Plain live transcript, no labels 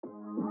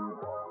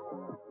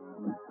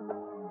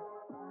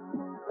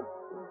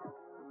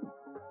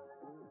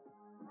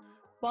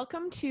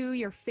Welcome to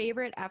your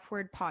favorite F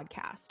Word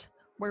podcast,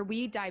 where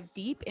we dive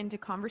deep into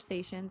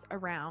conversations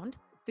around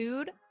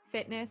food,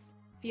 fitness,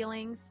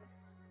 feelings,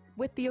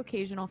 with the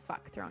occasional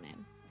fuck thrown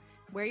in.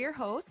 We're your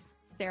hosts,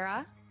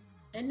 Sarah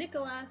and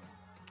Nicola,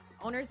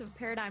 owners of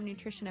Paradigm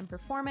Nutrition and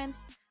Performance,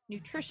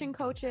 nutrition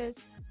coaches,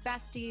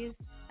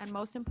 besties, and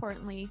most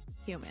importantly,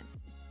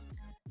 humans.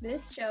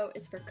 This show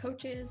is for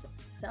coaches,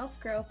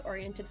 self-growth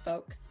oriented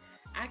folks,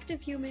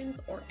 active humans,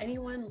 or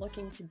anyone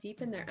looking to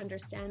deepen their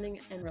understanding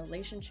and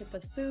relationship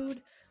with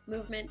food,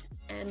 movement,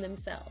 and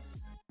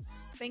themselves.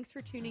 Thanks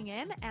for tuning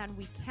in, and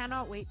we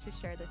cannot wait to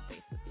share this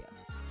space with you.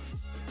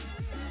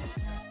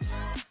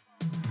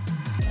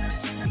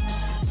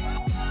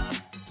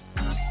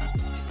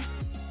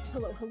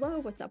 Hello,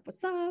 what's up?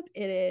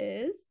 It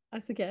is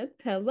us again.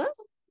 Hello.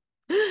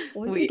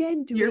 Once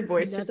again, doing your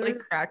voice just like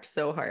cracked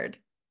so hard.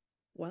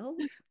 Well,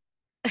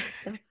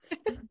 that's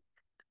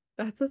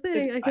the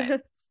thing, I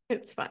guess.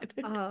 It's fine.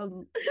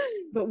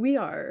 But we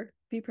are,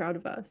 be proud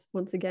of us,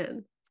 once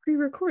again,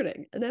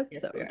 pre-recording an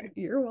episode. Yes,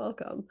 you're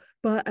welcome.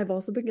 But I've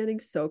also been getting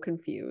so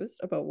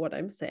confused about what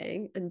I'm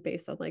saying and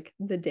based on like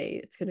the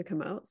day it's going to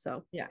come out.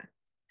 So yeah,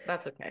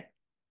 that's okay.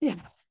 Yeah.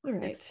 All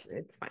right.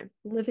 It's fine.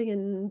 Living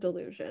in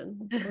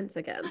delusion once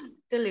again.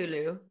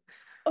 Delulu.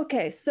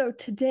 Okay, so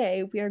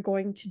today we are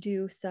going to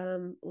do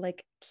some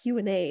like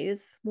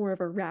Q&As, more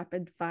of a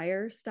rapid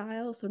fire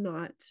style. So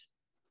not,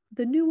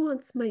 the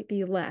nuance might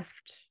be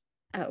left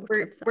out.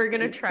 We're going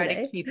to try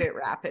to keep it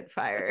rapid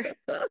fire.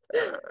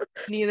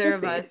 Neither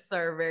of us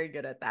are very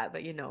good at that,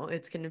 but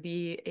it's going to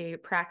be a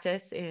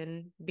practice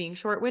in being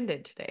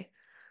short-winded today.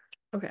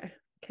 Okay,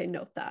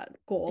 note that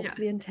goal,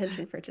 the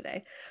intention for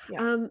today.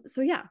 Yeah.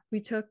 So we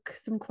took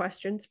some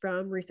questions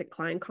from recent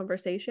client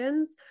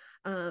conversations.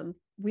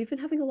 We've been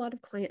having a lot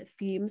of client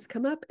themes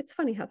come up. It's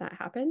funny how that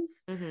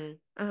happens.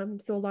 Mm-hmm.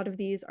 So a lot of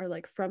these are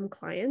like from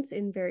clients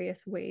in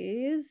various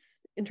ways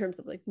in terms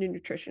of like new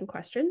nutrition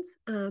questions.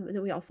 And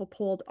then we also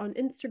polled on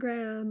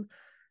Instagram,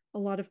 a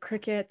lot of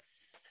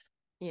crickets.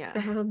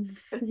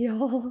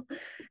 Y'all.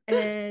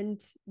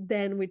 And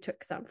then we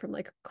took some from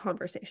like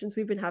conversations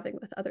we've been having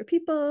with other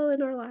people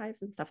in our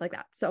lives and stuff like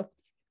that. So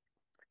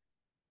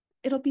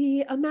it'll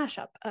be a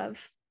mashup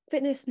of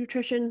fitness,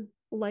 nutrition,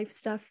 life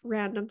stuff,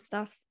 random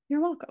stuff.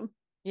 You're welcome.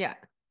 Yeah,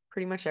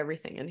 pretty much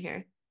everything in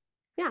here.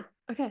 Yeah.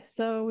 Okay,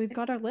 so we've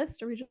got our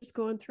list. Are we just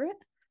going through it?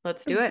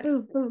 Let's do it.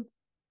 Boom, boom.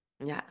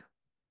 Yeah.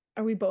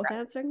 Are we both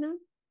answering them?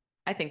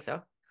 I think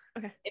so.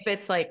 Okay. If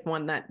it's like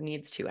one that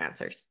needs two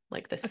answers,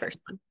 like this first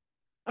one.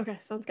 Okay,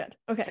 sounds good.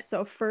 Okay,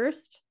 so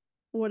first,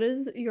 what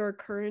is your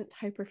current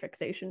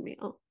hyperfixation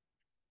meal?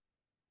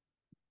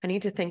 I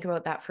need to think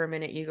about that for a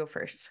minute. You go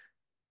first.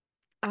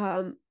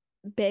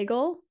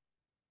 Bagel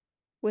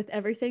with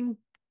everything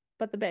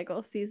but the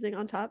bagel, seasoning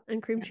on top,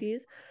 and cream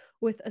cheese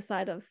with a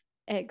side of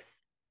eggs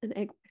and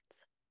egg whites.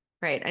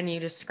 Right, and you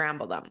just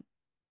scramble them.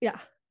 Yeah.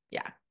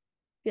 Yeah.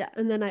 Yeah,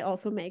 and then I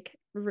also make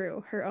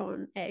Rue her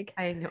own egg.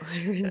 I know. I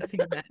haven't seen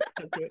that.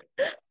 So cute.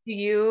 Do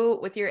you,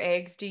 with your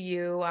eggs, do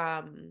you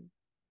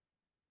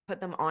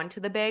put them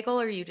onto the bagel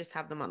or you just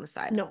have them on the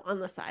side? No, on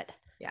the side.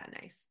 Yeah,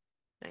 nice.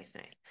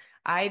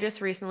 I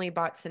just recently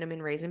bought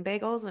cinnamon raisin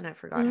bagels and I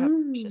forgot how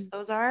delicious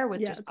those are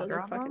with just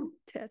butter on them.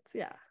 Tits,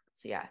 yeah.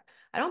 So yeah,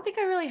 I don't think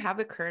I really have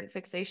a current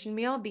fixation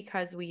meal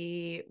because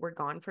we were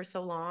gone for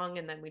so long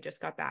and then we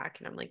just got back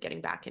and I'm like getting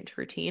back into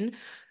routine.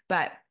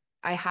 But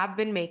I have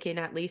been making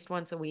at least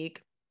once a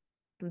week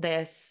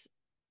this.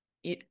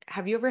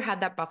 Have you ever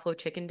had that buffalo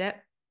chicken dip?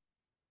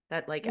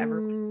 That like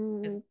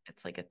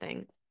it's like a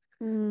thing.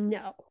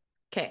 No.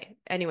 Okay.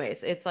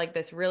 Anyways, it's like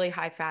this really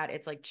high fat.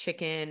 It's like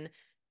chicken,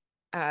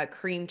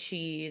 cream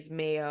cheese,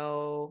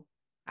 mayo.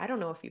 I don't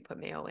know if you put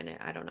mayo in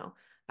it. I don't know.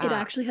 It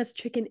actually has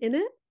chicken in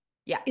it?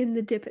 Yeah. In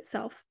the dip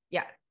itself?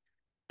 Yeah.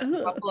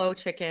 Buffalo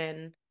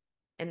chicken.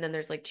 And then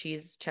there's like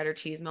cheddar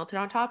cheese melted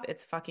on top.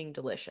 It's fucking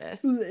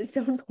delicious. Ooh, it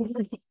sounds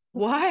horrible.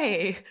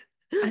 Why?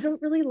 I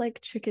don't really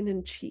like chicken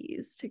and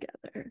cheese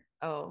together.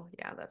 Oh,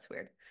 yeah, that's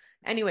weird.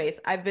 Anyways,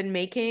 I've been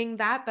making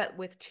that, but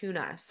with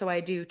tuna. So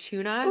I do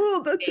tuna.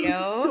 Oh, that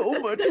sounds so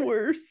much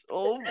worse.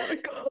 Oh my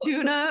God.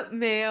 Tuna,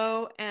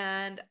 mayo,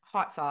 and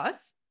hot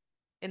sauce.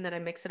 And then I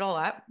mix it all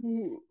up.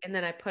 Ooh. And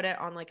then I put it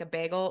on like a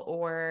bagel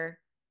or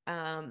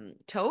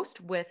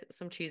toast with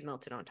some cheese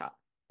melted on top.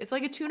 It's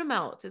like a tuna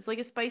melt. It's like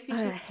a spicy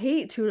tuna. I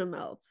hate tuna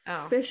melts.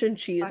 Oh, fish and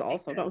cheese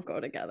also don't go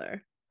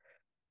together.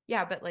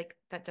 Yeah, but like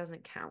that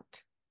doesn't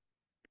count.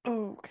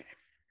 Oh, okay.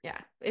 Yeah,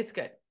 it's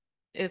good.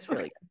 It's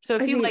really good. So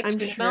if you like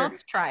tuna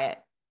melts, try it.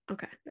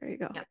 Okay, there you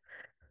go. Yeah.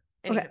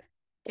 Anyway,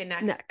 okay,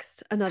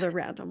 next, another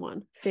random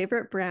one.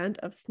 Favorite brand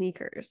of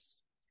sneakers?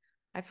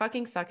 I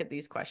fucking suck at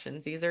these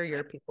questions. These are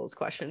your people's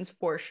questions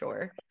for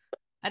sure.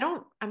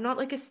 I'm not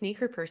like a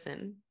sneaker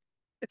person.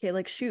 Okay,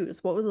 like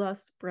shoes. What was the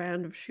last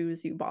brand of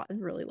shoes you bought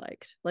and really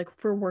liked? Like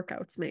for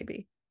workouts,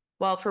 maybe.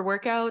 Well, for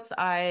workouts,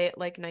 I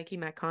like Nike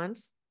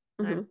Metcons.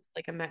 I'm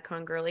like a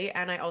Metcon girly.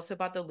 And I also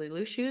bought the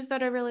Lulu shoes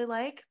that I really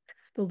like.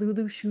 The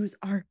Lulu shoes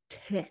are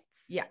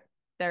tits. Yeah,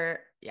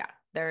 they're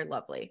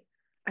lovely.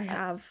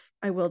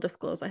 I will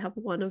disclose, I have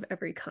one of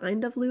every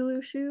kind of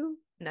Lulu shoe.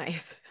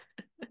 Nice.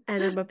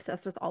 And I'm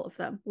obsessed with all of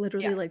them.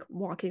 Literally Yeah. like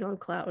walking on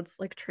clouds,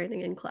 like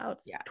training in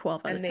clouds. Yeah.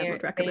 12 out of And 10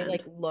 would they recommend.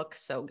 like look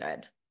so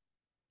good.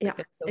 Yeah. Like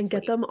they're so and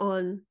sleek. get them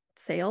on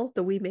sale.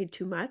 The We Made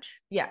Too Much.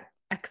 Yeah.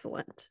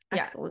 Excellent.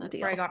 Yeah. Excellent That's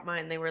deal. where I got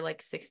mine. They were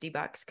like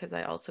 $60 because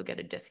I also get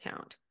a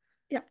discount.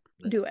 Yeah.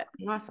 That's Do it.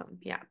 awesome.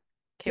 Yeah.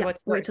 Okay. Yeah.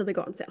 What's Wait yours? till they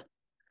go on sale.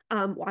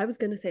 Well, I was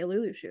gonna say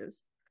Lulu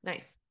shoes.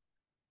 Nice.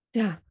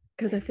 Yeah.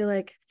 Because I feel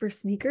like for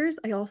sneakers,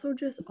 I also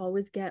just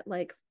always get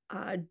like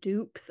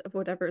dupes of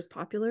whatever is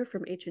popular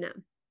from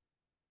H&M.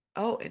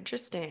 Oh,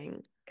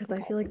 interesting. Because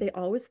Okay. I feel like they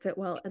always fit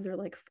well and they're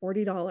like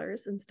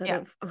 $40 instead Yeah.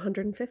 of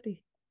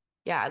 150.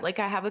 Yeah, like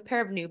I have a pair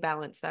of New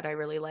Balance that I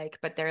really like,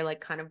 but they're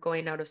like kind of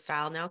going out of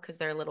style now because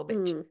they're a little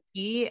bit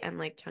chunky, and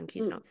like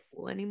chunky's not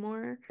cool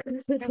anymore.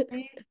 But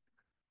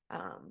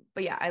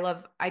yeah,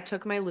 I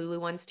took my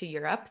Lulu ones to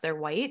Europe. They're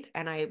white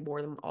and I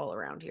wore them all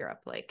around Europe.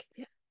 Like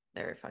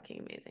they're fucking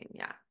amazing.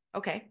 Yeah.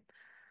 Okay.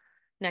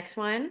 Next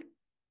one.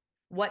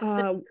 What's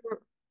the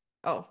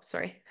Oh,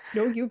 sorry.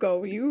 No, you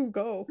go. You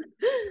go.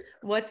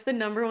 What's the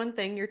number one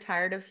thing you're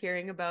tired of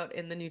hearing about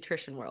in the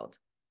nutrition world?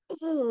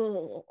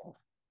 Oh.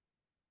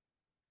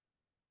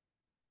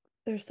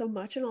 There's so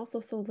much and also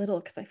so little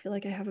because I feel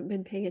like I haven't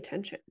been paying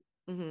attention.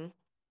 Mm-hmm.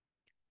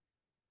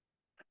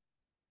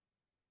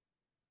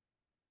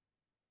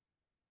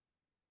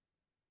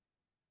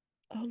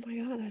 Oh my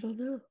God, I don't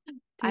know. Do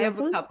I you have have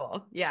a one?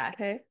 couple. Yeah.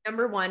 Okay.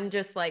 Number one,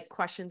 just like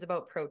questions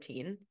about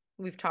protein.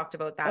 We've talked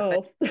about that,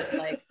 but Oh. just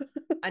like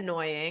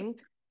annoying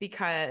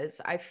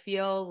because I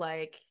feel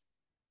like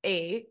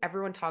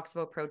everyone talks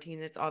about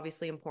protein. It's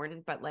obviously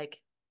important, but like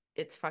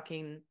it's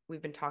fucking,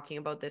 we've been talking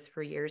about this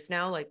for years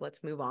now. Like,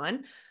 let's move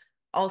on.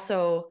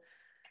 Also,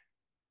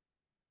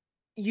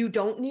 you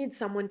don't need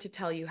someone to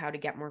tell you how to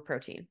get more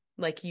protein.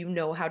 Like, you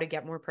know how to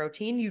get more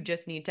protein. You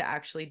just need to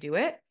actually do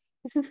it.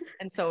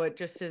 And so it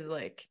just is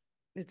like,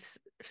 it's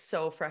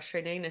so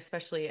frustrating,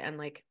 especially, and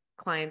like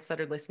clients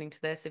that are listening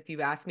to this, if you've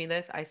asked me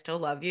this, I still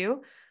love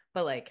you,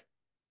 but like,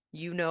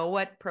 you know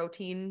what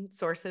protein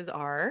sources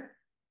are,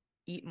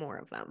 eat more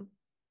of them,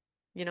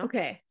 you know?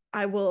 Okay,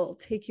 I will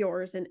take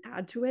yours and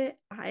add to it.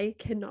 I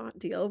cannot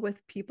deal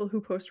with people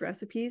who post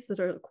recipes that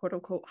are quote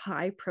unquote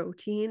high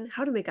protein,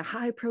 how to make a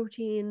high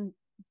protein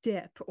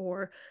dip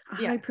or a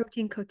high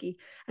protein cookie.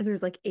 And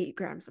there's like 8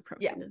 grams of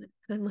protein in it.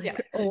 And I'm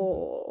like,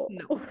 oh,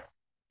 no.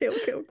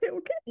 Okay.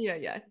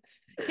 Yeah.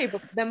 Okay,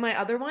 but then my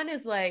other one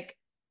is like,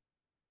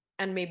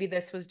 and maybe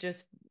this was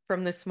just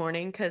from this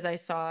morning because I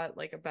saw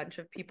like a bunch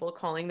of people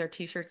calling their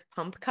t-shirts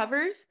pump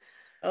covers.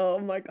 Oh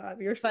my God,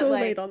 you're But so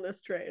like, late on this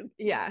train.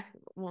 yeah,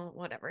 well,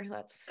 whatever.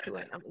 That's who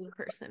I am as a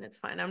person. It's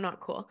fine. I'm not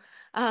cool.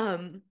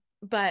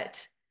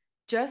 But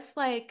just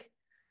like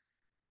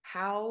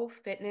how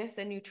fitness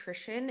and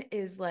nutrition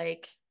is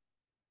like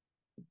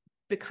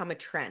become a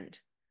trend.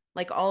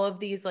 Like all of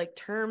these like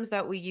terms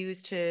that we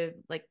use to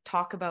like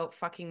talk about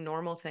fucking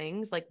normal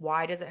things, like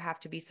why does it have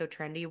to be so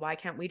trendy? Why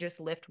can't we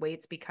just lift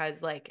weights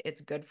because like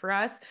it's good for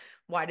us?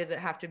 Why does it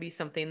have to be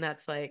something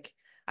that's like,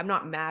 I'm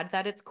not mad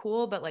that it's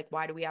cool, but like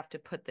why do we have to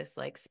put this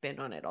like spin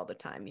on it all the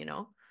time, you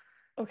know?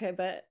 Okay,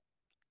 but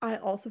I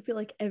also feel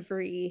like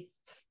every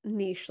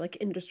niche like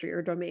industry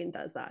or domain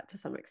does that to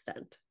some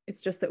extent.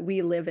 It's just that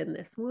we live in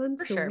this one,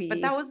 For so sure.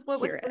 But that we was what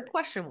hear the it.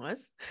 question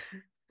was.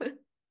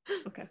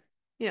 Okay.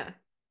 Yeah.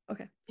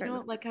 Okay. You know,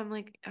 Enough. like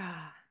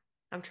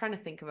I'm trying to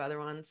think of other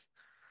ones.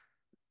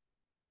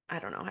 I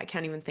don't know. I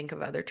can't even think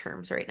of other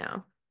terms right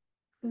now.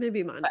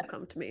 Maybe mine But will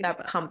come to me. that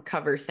But pump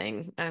cover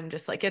thing, I'm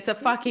just like, it's a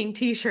fucking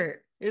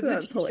t-shirt. It's a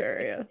that's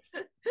t-shirt.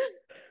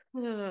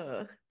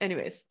 hilarious.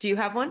 Anyways, do you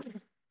have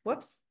one?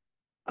 Whoops.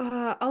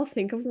 I'll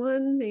think of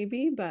one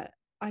maybe, but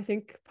I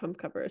think pump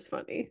cover is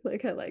funny.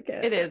 Like I like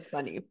it. It is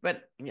funny,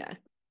 but yeah.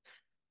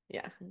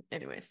 Yeah.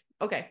 Anyways.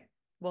 Okay.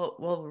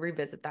 We'll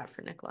revisit that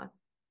for Nicola.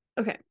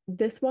 Okay.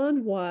 This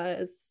one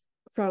was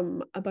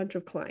from a bunch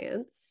of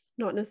clients,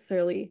 not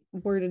necessarily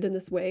worded in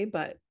this way,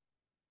 but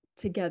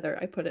together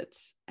I put it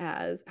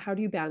as how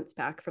do you bounce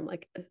back from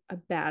like a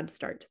bad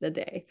start to the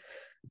day?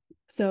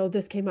 So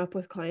this came up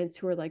with clients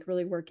who are like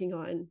really working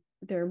on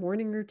their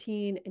morning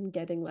routine and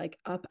getting like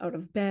up out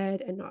of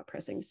bed and not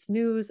pressing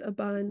snooze a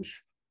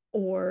bunch,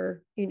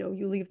 or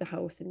you leave the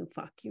house and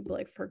you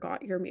like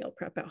forgot your meal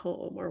prep at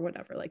home or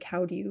whatever. Like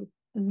how do you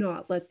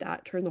not let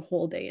that turn the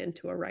whole day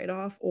into a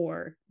write-off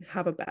or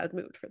have a bad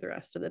mood for the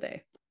rest of the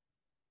day?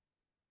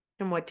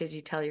 And what did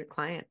you tell your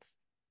clients?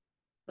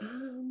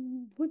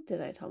 What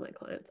did I tell my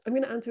clients? I'm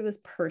going to answer this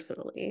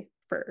personally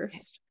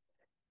first.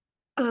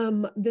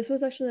 This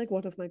was actually like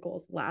one of my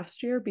goals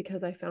last year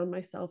because I found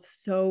myself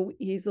so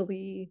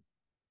easily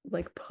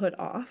like put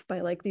off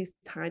by like these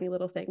tiny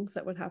little things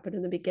that would happen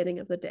in the beginning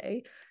of the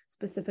day,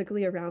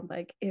 specifically around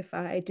like if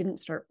I didn't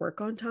start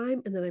work on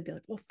time and then I'd be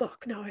like, well,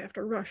 fuck, now I have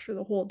to rush through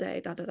the whole day,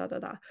 da da da da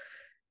da.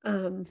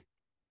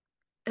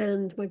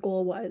 And my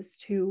goal was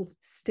to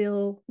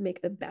still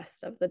make the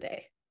best of the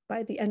day.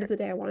 By the end of the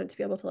day, I wanted to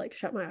be able to like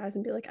shut my eyes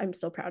and be like, I'm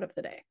still proud of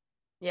the day.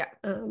 Yeah.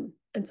 And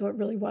so it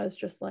really was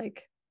just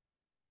like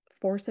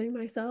forcing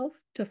myself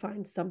to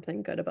find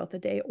something good about the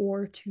day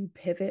or to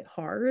pivot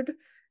hard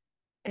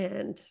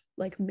and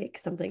like make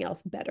something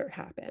else better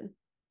happen.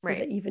 So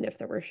that even if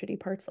there were shitty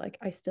parts, like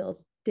I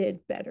still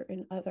did better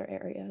in other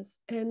areas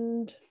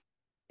and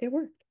it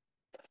worked.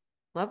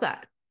 Love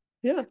that.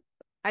 Yeah.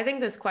 I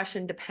think this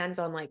question depends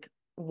on like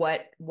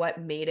what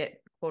made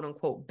it quote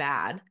unquote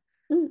bad,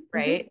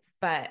 right?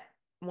 But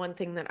one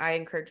thing that I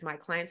encourage my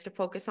clients to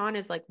focus on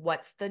is like,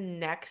 what's the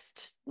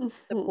next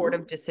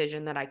supportive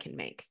decision that I can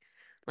make?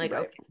 Like,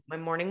 okay, my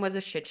morning was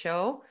a shit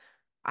show.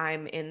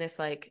 I'm in this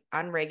like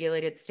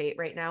unregulated state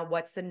right now.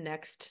 What's the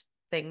next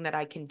thing that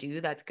I can do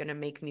that's going to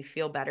make me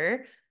feel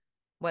better?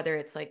 Whether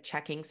it's like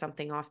checking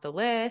something off the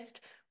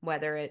list,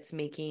 whether it's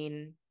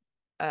making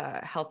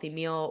a healthy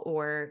meal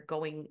or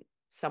going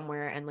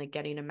somewhere and like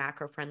getting a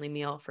macro friendly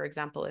meal. For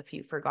example, if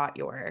you forgot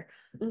your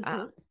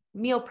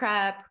meal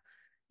prep,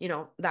 you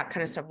know, that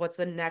kind of stuff. What's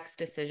the next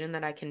decision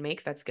that I can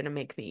make that's going to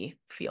make me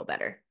feel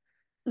better?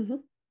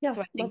 Yeah.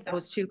 So I think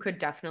those two could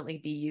definitely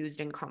be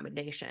used in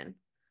combination.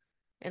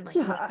 And like,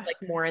 Yeah. one's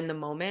like more in the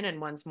moment and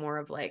one's more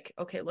of like,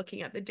 okay,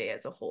 looking at the day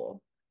as a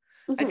whole.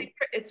 I think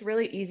it's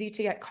really easy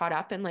to get caught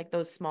up in like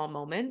those small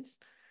moments.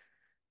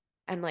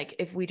 And like,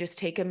 if we just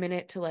take a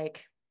minute to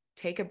like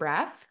take a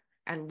breath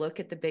and look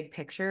at the big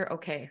picture,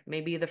 okay,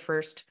 maybe the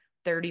first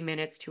 30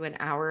 minutes to an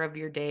hour of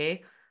your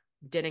day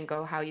didn't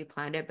go how you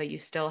planned it, but you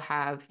still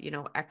have, you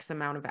know, X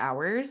amount of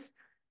hours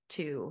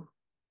to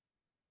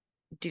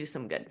do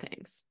some good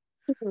things.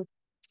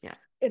 Yeah.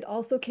 It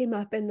also came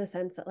up in the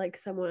sense that like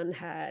someone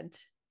had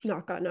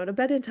not gotten out of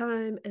bed in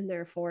time and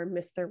therefore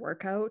missed their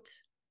workout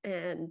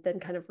and then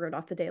kind of wrote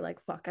off the day like,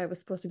 fuck, I was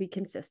supposed to be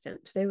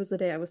consistent. Today was the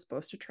day I was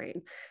supposed to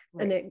train.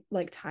 And it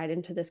like tied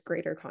into this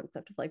greater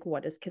concept of like,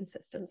 what is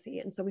consistency?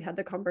 And so we had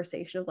the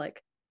conversation of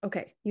like,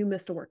 okay, you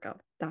missed a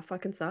workout. That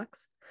fucking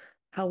sucks.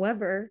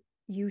 However,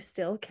 you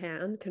still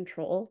can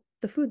control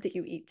the food that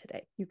you eat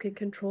today. You can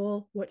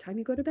control what time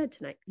you go to bed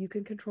tonight. You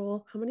can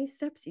control how many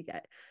steps you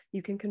get.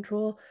 You can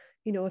control,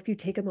 you know, if you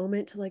take a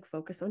moment to like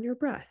focus on your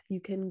breath, you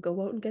can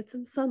go out and get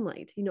some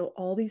sunlight. You know,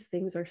 all these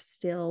things are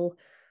still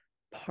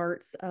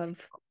parts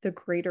of the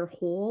greater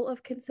whole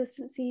of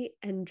consistency.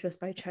 And just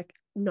by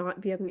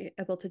not being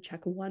able to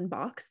check one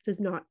box does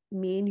not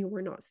mean you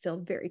were not still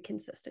very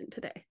consistent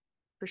today.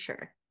 For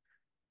sure.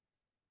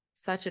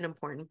 Such an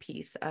important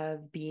piece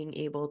of being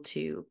able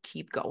to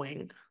keep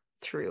going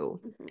through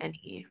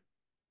any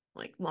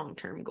like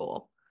long-term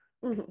goal.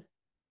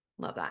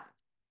 Love that.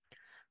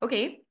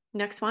 Okay,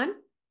 next one.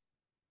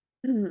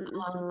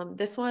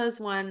 This was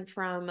one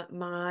from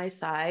my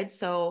side.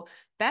 So,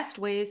 best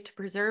ways to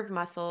preserve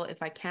muscle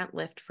if I can't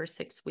lift for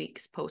 6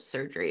 weeks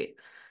post-surgery.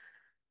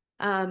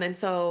 And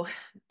so,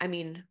 I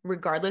mean,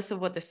 regardless of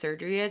what the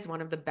surgery is,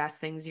 one of the best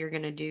things you're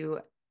going to do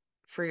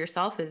for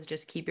yourself is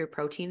just keep your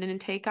protein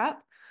intake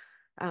up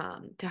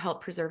to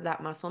help preserve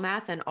that muscle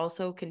mass and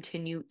also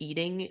continue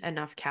eating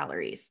enough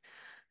calories.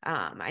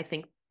 I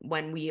think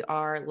when we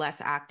are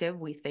less active,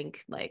 we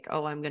think like,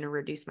 oh, I'm going to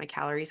reduce my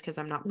calories because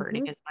I'm not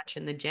burning as much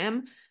in the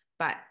gym.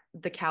 But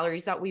the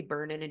calories that we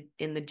burn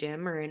in the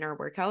gym or in our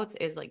workouts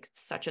is like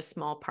such a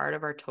small part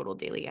of our total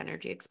daily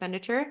energy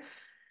expenditure.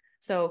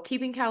 So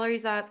keeping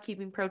calories up,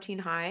 keeping protein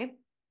high,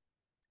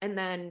 and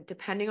then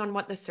depending on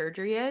what the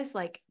surgery is,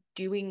 like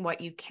doing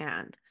what you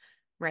can,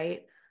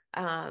 right?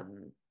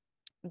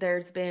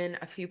 There's been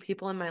a few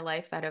people in my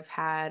life that have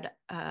had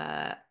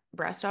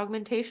breast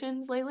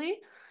augmentations lately.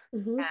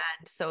 And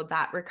so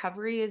that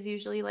recovery is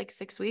usually like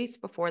 6 weeks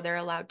before they're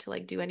allowed to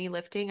like do any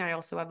lifting. I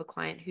also have a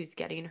client who's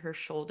getting her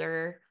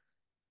shoulder.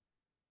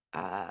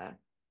 I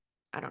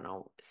don't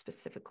know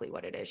specifically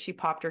what it is. She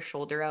popped her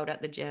shoulder out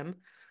at the gym.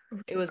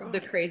 It was the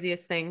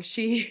craziest thing.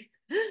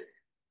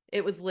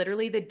 It was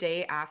literally the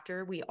day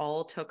after we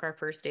all took our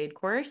first aid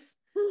course.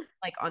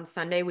 Like on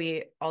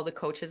Sunday, all the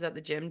coaches at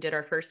the gym did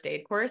our first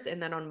aid course.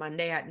 And then on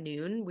Monday at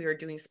noon, we were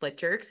doing split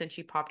jerks and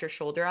she popped her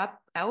shoulder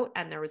out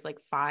and there was like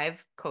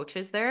 5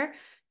 coaches there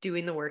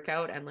doing the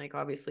workout and like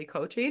obviously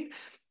coaching.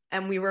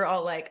 And we were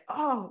all like,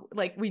 oh,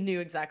 like we knew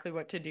exactly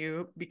what to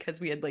do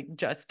because we had like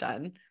just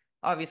done,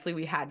 obviously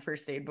we had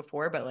first aid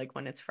before, but like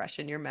when it's fresh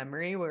in your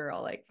memory, we were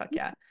all like, fuck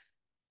yeah.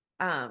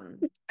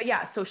 But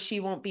yeah, so she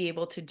won't be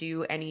able to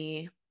do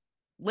any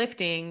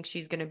lifting.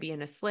 She's going to be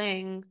in a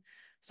sling.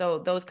 So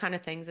those kind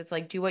of things, it's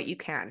like, do what you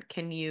can.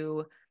 Can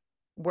you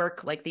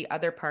work like the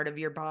other part of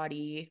your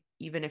body,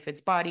 even if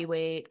it's body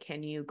weight?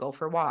 Can you go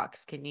for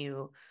walks? Can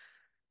you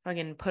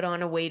fucking put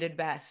on a weighted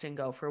vest and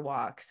go for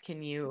walks?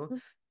 Can you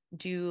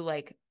do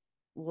like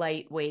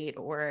lightweight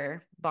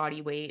or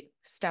body weight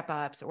step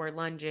ups or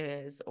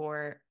lunges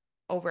or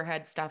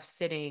overhead stuff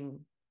sitting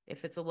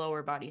if it's a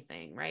lower body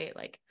thing, right?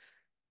 Like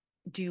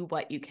do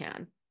what you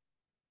can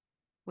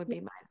would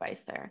be my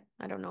advice there.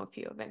 I don't know if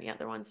you have any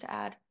other ones to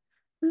add.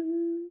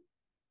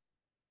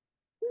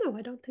 No,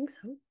 I don't think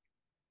so.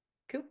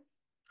 Cool.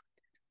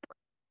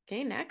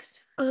 Okay, next.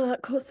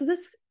 Cool. So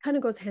this kind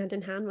of goes hand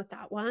in hand with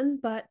that one,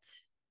 but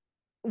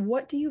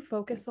what do you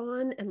focus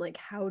on and like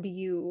how do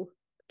you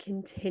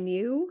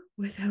continue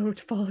without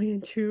falling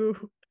into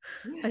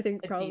I think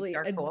A deep probably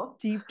dark a hole.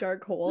 deep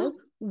dark hole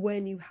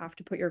when you have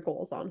to put your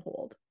goals on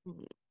hold.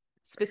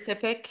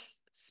 Specific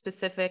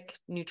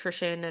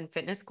nutrition and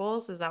fitness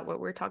goals. Is that what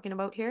we're talking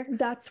about here?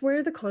 That's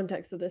where the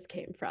context of this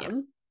came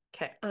from.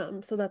 Yeah.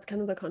 Okay. So that's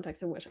kind of the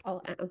context in which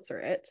I'll answer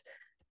it.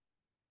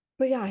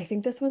 But yeah, I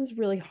think this one's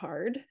really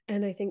hard.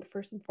 And I think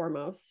first and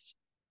foremost,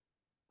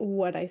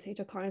 what I say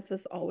to clients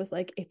is always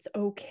like, it's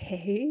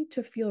okay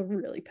to feel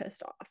really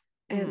pissed off.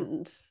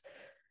 And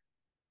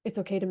it's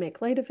okay to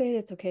make light of it.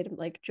 It's okay to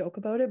like joke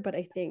about it. But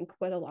I think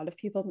what a lot of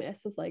people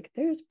miss is like,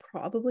 there's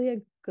probably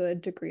a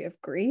good degree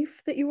of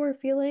grief that you are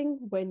feeling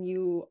when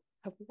you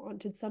have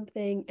wanted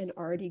something and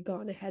already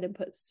gone ahead and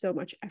put so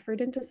much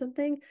effort into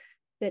something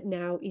that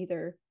now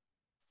either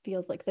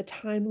feels like the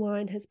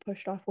timeline has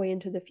pushed off way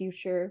into the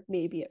future.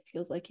 Maybe it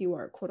feels like you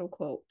are quote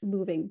unquote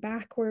moving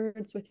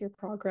backwards with your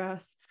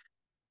progress.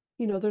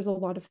 There's a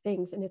lot of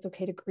things, and it's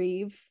okay to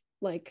grieve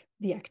like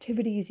the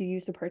activities you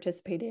used to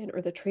participate in,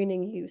 or the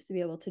training you used to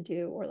be able to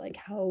do, or like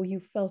how you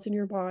felt in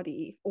your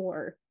body,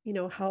 or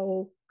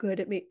how good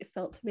it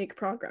felt to make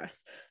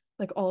progress.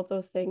 Like all of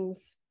those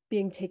things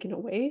being taken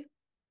away,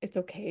 it's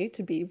okay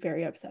to be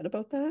very upset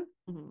about that.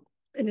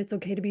 And it's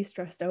okay to be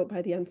stressed out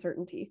by the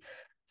uncertainty.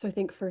 So I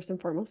think first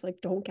and foremost, like,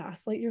 don't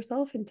gaslight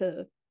yourself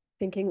into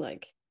thinking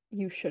like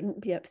you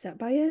shouldn't be upset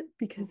by it,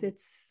 because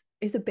it's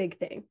a big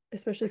thing,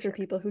 especially for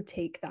people who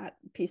take that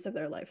piece of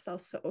their lifestyle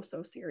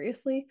so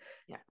seriously.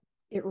 Yeah.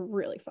 It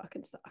really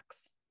fucking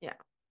sucks. Yeah.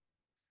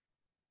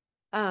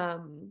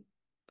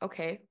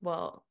 Okay.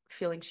 Well,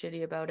 feeling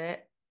shitty about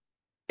it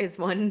is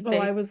one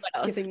thing. I was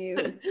giving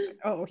you,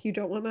 you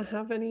don't want to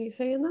have any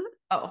say in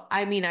that?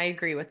 I mean, I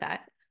agree with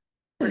that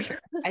for sure.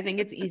 I think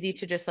it's easy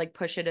to just like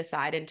push it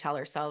aside and tell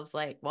ourselves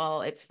like,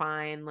 well, it's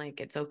fine. Like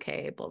it's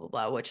okay, blah, blah,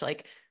 blah, which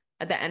like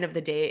at the end of the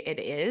day it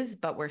is,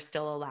 but we're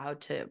still allowed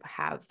to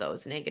have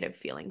those negative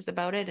feelings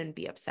about it and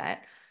be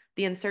upset.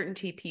 The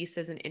uncertainty piece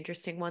is an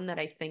interesting one that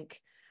I think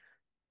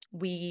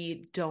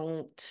we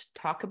don't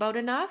talk about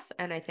enough.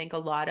 And I think a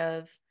lot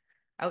of,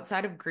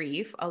 outside of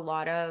grief, a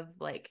lot of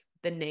like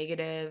the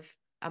negative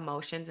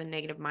emotions and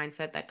negative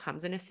mindset that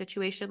comes in a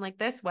situation like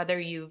this, whether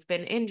you've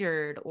been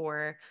injured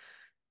or,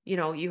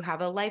 you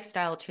have a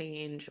lifestyle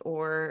change,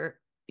 or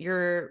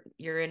you're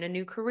in a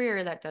new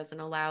career that doesn't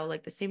allow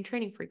like the same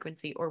training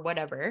frequency or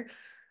whatever,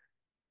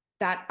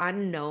 that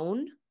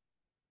unknown,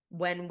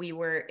 when we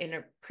were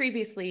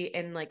previously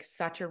in like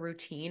such a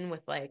routine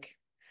with like,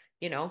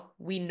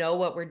 we know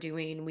what we're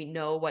doing, we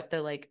know what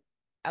the like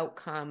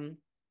outcome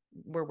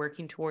we're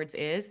working towards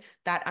is,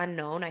 that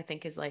unknown, I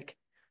think, is like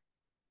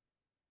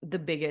the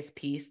biggest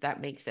piece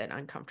that makes it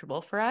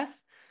uncomfortable for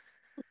us.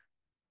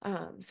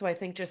 So I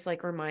think just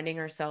like reminding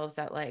ourselves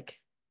that like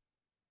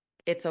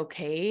it's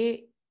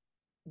okay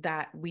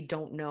that we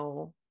don't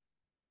know,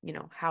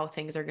 how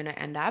things are going to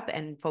end up,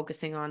 and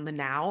focusing on the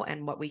now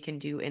and what we can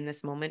do in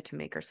this moment to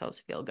make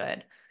ourselves feel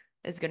good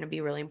is going to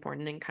be really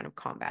important in kind of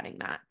combating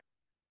that.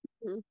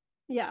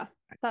 Yeah,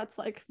 that's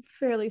like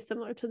fairly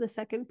similar to the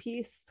second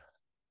piece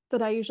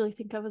that I usually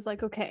think of as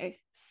like, okay,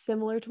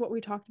 similar to what we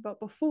talked about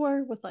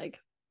before with like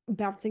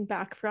bouncing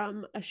back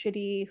from a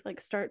shitty like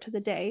start to the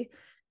day,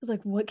 is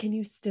like, what can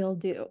you still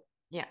do?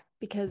 Yeah.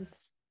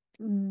 Because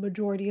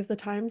majority of the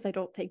times I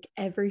don't think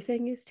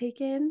everything is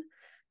taken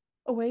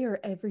away or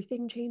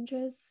everything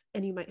changes,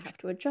 and you might have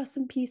to adjust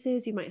some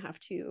pieces, you might have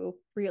to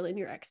reel in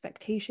your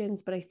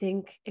expectations. But I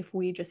think if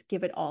we just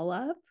give it all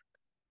up,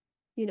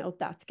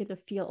 that's going to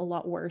feel a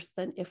lot worse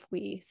than if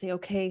we say,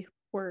 okay,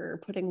 we're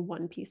putting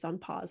one piece on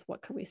pause,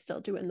 what can we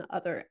still do in the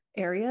other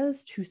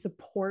areas to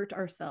support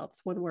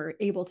ourselves when we're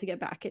able to get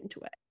back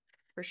into it?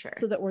 For sure.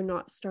 So that we're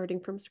not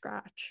starting from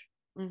scratch.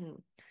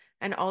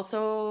 And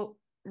also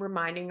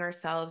reminding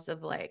ourselves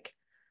of like,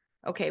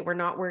 okay,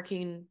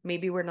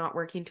 maybe we're not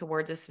working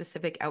towards a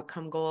specific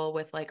outcome goal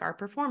with like our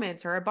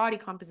performance or our body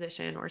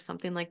composition or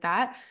something like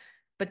that.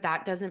 But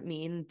that doesn't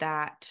mean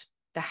that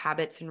the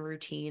habits and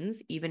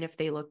routines, even if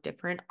they look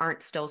different,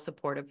 aren't still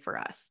supportive for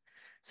us.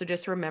 So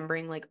just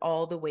remembering like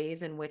all the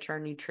ways in which our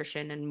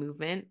nutrition and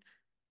movement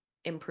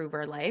improve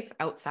our life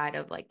outside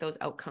of like those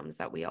outcomes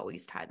that we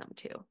always tie them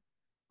to.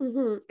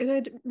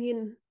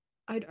 And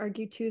I'd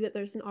argue too that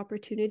there's an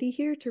opportunity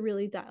here to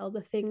really dial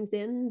the things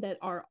in that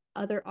are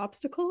other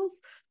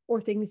obstacles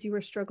or things you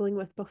were struggling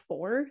with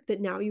before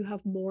that now you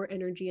have more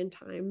energy and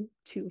time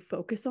to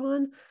focus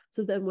on.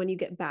 So then when you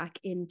get back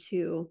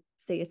into,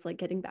 say it's like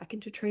getting back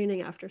into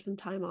training after some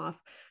time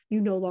off, you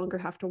no longer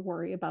have to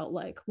worry about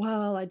like,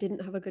 well, I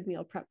didn't have a good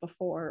meal prep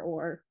before,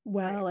 or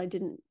well, I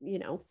didn't,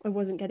 I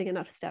wasn't getting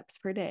enough steps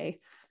per day.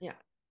 Yeah.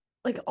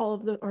 Like all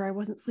of or I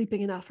wasn't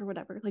sleeping enough or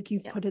whatever. Like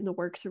you've put in the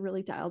work to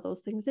really dial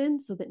those things in,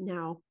 so that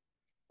now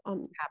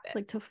habit.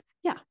 like to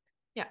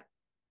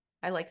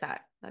I like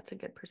that. That's a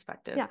good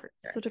perspective. Yeah. For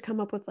sure. So to come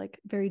up with like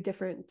very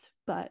different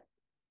but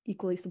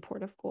equally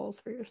supportive goals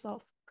for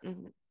yourself.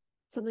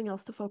 Something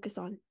else to focus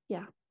on.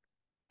 Yeah.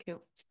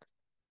 Cute.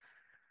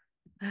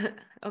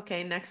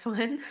 Okay, next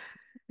one.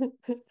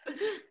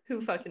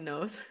 Who fucking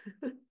knows?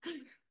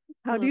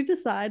 How do you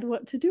decide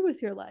what to do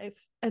with your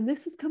life? And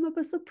this has come up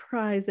a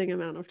surprising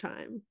amount of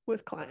time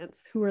with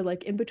clients who are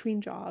like in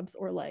between jobs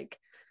or like,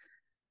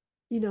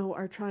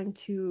 are trying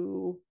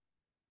to,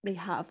 they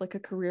have like a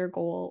career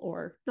goal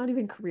or not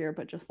even career,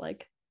 but just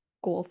like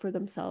goal for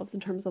themselves in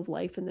terms of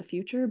life in the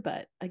future.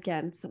 But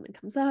again, something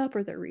comes up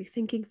or they're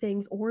rethinking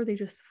things or they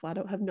just flat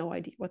out have no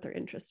idea what they're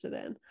interested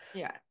in.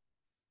 Yeah.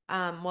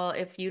 Well,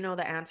 if you know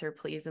the answer,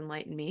 please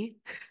enlighten me.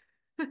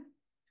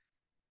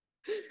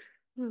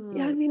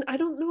 Yeah, I mean, I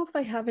don't know if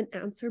I have an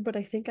answer, but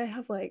I think I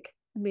have like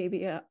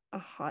maybe a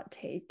hot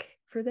take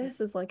for this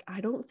is like,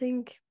 I don't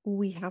think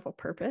we have a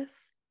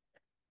purpose.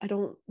 I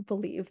don't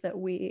believe that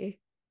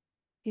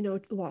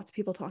lots of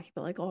people talking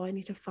about like, oh, I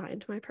need to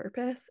find my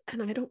purpose.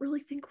 And I don't really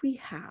think we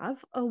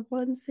have a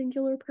one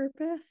singular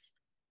purpose.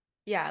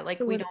 Yeah, like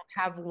So we what, don't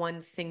have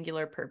one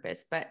singular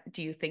purpose, but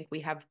do you think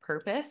we have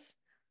purpose?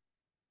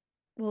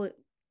 well, Or do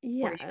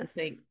you yes.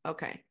 think,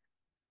 okay,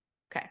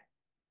 okay.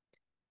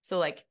 So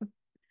like,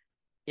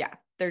 yeah,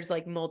 there's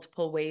like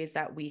multiple ways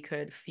that we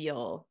could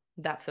feel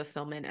that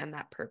fulfillment and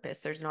that purpose.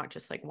 There's not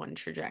just like one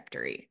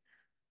trajectory.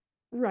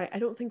 Right. I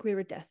don't think we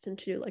were destined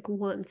to do like one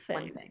One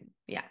thing. thing.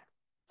 Yeah.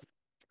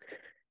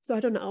 So I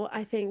don't know.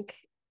 I think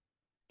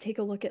take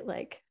a look at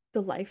like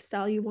the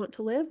lifestyle you want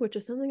to live, which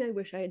is something I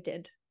wish I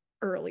did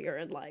earlier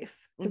in life.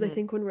 Because I Mm-hmm.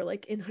 think when we're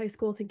like in high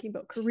school thinking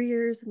about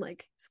careers and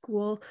like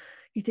school,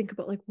 you think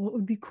about like what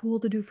would be cool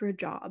to do for a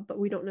job, but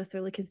we don't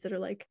necessarily consider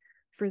like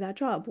for that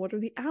job, what are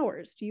the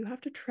hours? Do you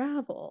have to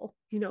travel?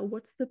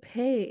 What's the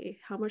pay?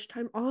 How much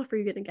time off are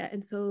you going to get?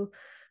 And so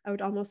I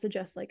would almost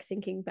suggest like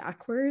thinking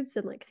backwards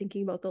and like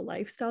thinking about the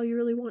lifestyle you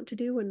really want to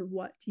do and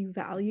what you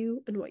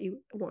value and what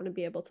you want to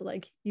be able to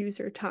like use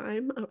your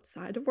time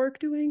outside of work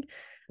doing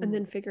and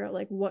then figure out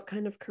like what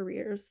kind of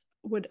careers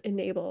would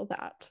enable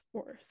that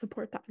or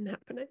support that in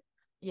happening.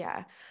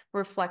 Yeah.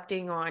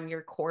 Reflecting on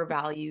your core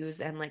values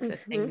and like the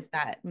Mm-hmm. things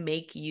that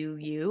make you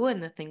you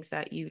and the things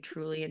that you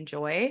truly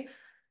enjoy.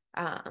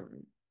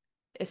 Um,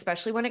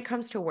 Especially when it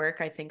comes to work,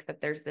 I think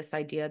that there's this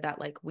idea that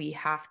like we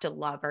have to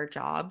love our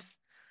jobs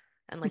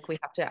and like we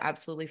have to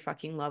absolutely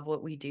fucking love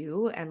what we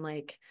do. And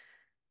like,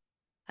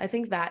 I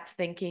think that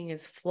thinking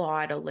is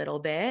flawed a little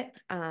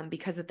bit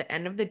because at the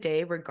end of the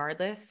day,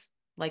 regardless,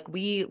 like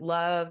we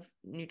love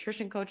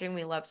nutrition coaching,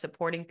 we love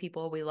supporting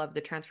people, we love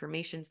the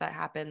transformations that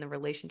happen, the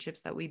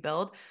relationships that we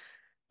build,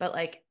 but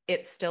like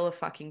it's still a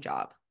fucking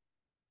job.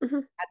 Mm-hmm.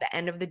 At the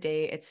end of the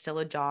day, it's still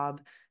a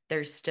job.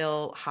 There's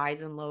still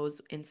highs and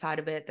lows inside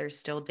of it. There's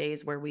still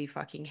days where we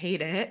fucking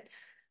hate it,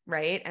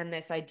 right? And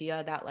this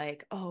idea that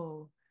like,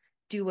 oh,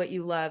 do what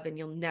you love and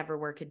you'll never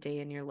work a day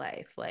in your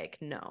life. Like,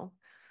 no.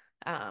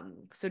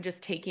 So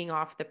just taking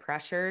off the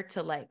pressure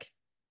to like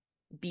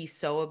be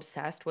so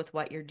obsessed with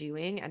what you're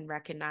doing and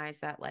recognize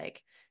that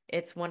like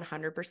it's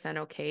 100%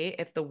 okay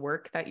if the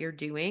work that you're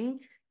doing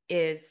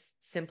is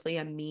simply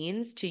a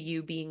means to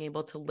you being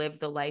able to live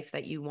the life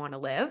that you want to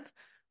live.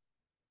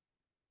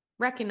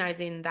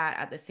 Recognizing that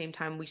at the same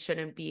time, we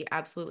shouldn't be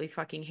absolutely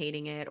fucking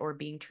hating it or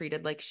being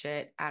treated like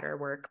shit at our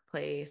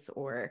workplace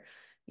or,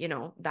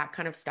 that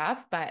kind of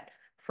stuff. But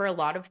for a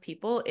lot of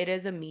people, it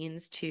is a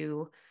means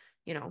to,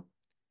 you know,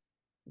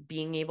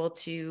 being able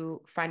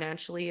to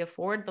financially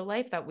afford the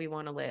life that we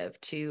want to live,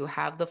 to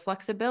have the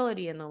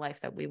flexibility in the life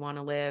that we want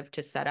to live,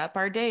 to set up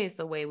our days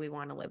the way we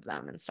want to live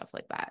them and stuff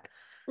like that.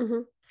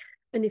 Mm-hmm.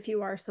 And if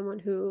you are someone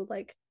who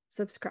like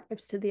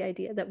subscribes to the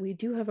idea that we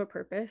do have a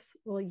purpose,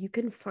 well, you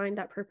can find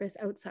that purpose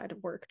outside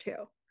of work too.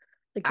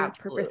 Like your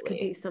purpose could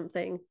be Absolutely.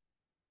 something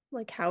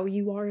like how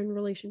you are in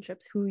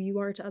relationships, who you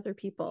are to other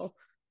people,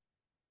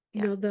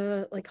 Yeah.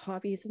 the like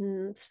hobbies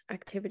and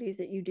activities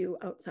that you do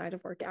outside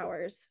of work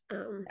hours.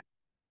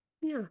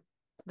 Yeah.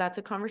 That's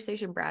a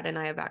conversation Brad and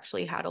I have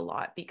actually had a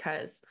lot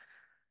because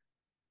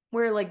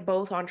we're like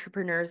both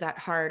entrepreneurs at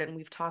heart and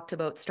we've talked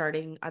about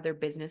starting other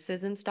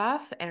businesses and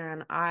stuff.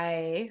 And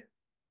I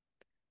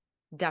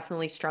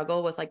definitely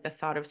struggle with like the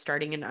thought of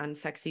starting an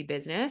unsexy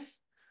business.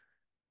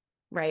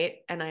 Right.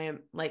 And I am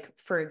like,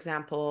 for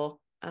example,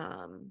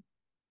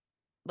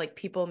 like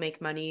people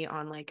make money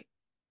on like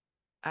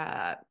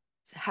uh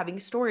having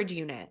storage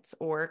units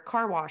or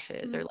car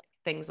washes or like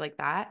things like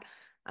that.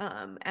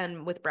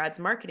 And with Brad's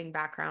marketing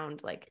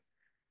background, like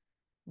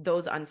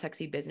those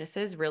unsexy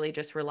businesses really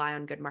just rely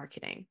on good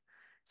marketing.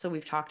 So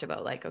we've talked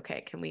about like,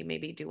 okay, can we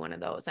maybe do one of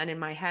those? And in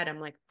my head, I'm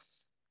like,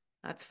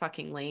 that's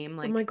fucking lame.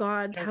 Oh my Like,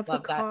 God, I don't have the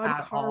love that cod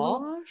at car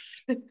all.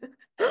 wash.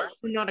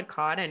 I'm not a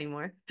cod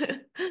anymore.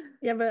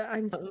 Yeah, but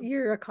Um,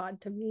 you're a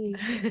cod to me.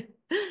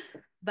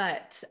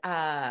 but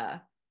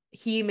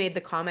he made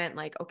the comment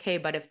like, okay,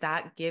 but if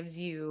that gives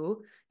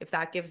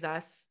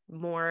us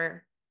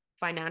more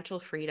financial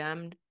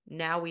freedom,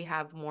 now we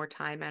have more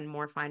time and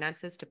more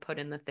finances to put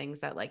in the things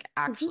that like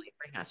Mm-hmm. actually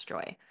bring us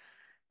joy.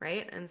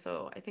 Right. And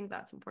so I think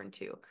that's important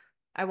too.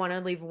 I want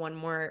to leave one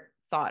more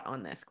thought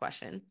on this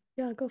question.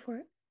 Yeah, go for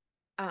it.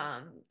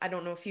 I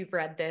don't know if you've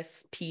read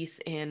this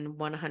piece in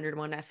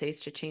 101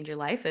 Essays to Change Your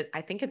Life.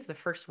 I think it's the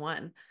first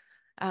one.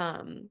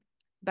 Um,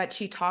 but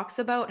she talks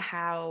about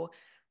how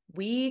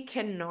we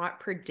cannot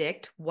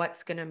predict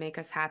what's going to make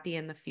us happy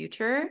in the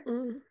future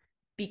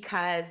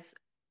because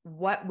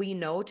what we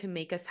know to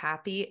make us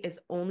happy is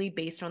only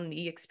based on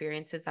the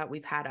experiences that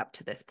we've had up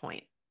to this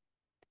point.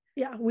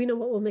 Yeah, we know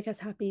what will make us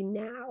happy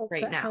now,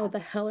 right but now. how the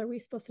hell are we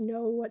supposed to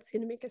know what's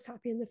going to make us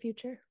happy in the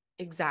future?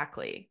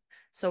 Exactly.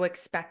 So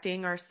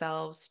expecting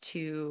ourselves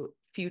to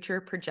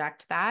future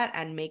project that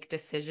and make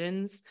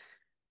decisions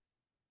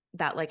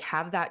that like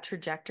have that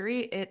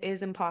trajectory, it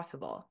is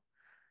impossible.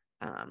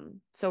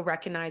 So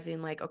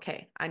recognizing like,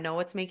 okay, I know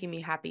what's making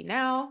me happy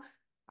now.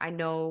 I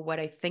know what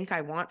I think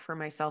I want for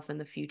myself in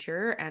the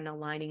future and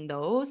aligning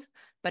those.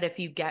 But if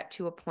you get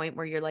to a point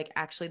where you're like,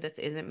 actually, this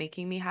isn't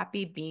making me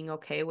happy, being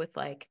okay with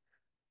like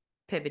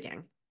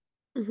pivoting.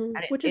 And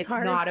Which is it's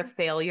hard. not a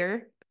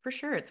failure. For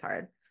sure, it's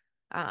hard.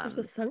 There's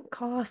a sunk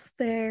cost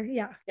there.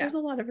 Yeah, Yeah. there's a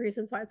lot of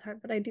reasons why it's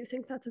hard, but I do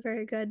think that's a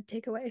very good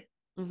takeaway.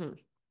 Cool.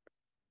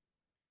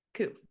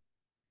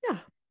 Yeah.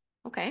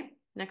 Okay.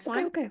 Next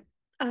Okay, one. okay.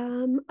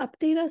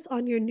 Update us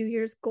on your New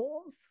Year's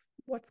goals.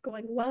 What's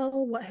going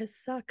well, what has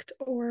sucked,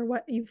 or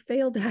what you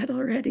failed at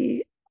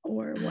already,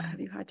 or what have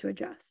you had to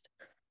adjust?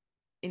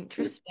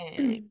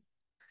 Interesting.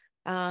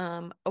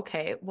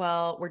 Okay.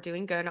 Well, we're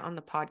doing good on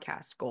the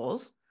podcast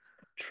goals.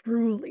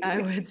 Truly. I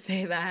would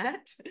say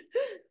that.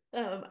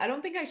 I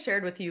don't think I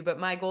shared with you, but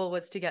my goal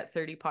was to get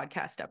 30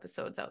 podcast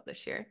episodes out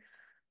this year.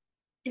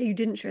 Yeah, you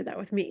didn't share that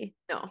with me.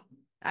 No,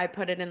 I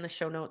put it in the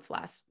show notes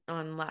last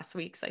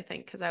week's, I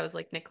think, because I was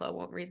like, Nicola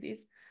won't read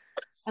these.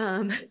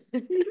 You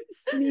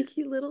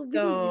sneaky little bee.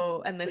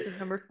 So, and this is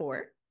number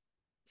 4.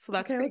 So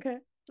that's okay. Okay.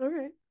 All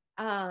right.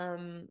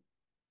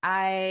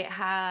 I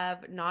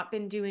have not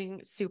been doing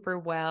super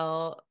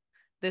well.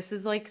 This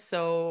is like,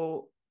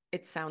 so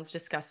it sounds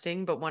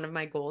disgusting, but one of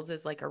my goals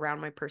is like around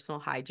my personal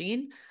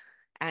hygiene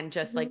and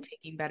just like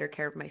taking better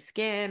care of my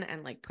skin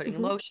and like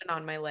putting lotion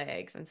on my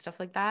legs and stuff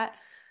like that.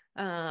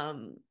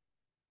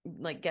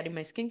 Like getting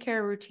my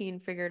skincare routine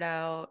figured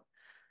out.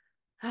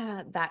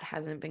 That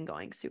hasn't been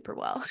going super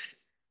well.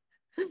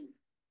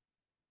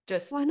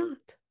 Why not?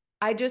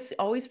 I just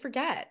always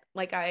forget.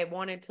 Like I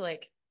wanted to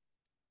like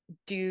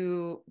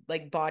do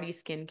like body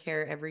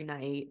skincare every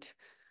night.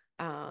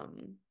 A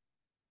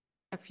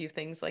few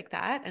things like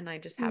that. And I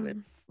just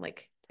haven't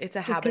like, it's a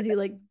just habit because you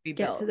like be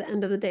get built. to the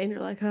end of the day and you're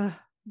like, oh,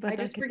 but I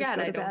just forget.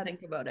 I don't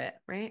think about it.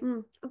 Right.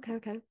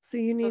 Okay. So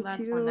you need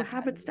to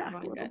habit stack a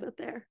little bit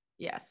there.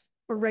 Yes.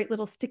 Or write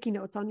little sticky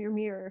notes on your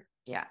mirror.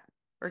 Yeah.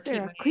 Or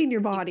Sarah, clean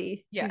your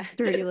body. Yeah. You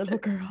dirty little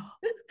girl.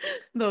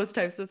 Those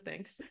types of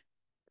things.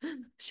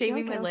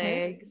 Shaving my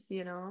legs,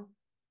 you know.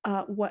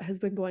 What has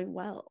been going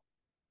well?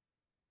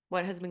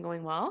 What has been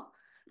going well?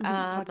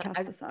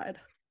 Podcast aside.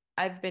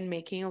 I've been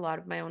making a lot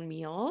of my own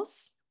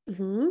meals.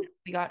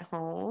 We got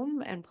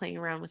home and playing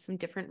around with some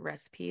different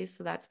recipes,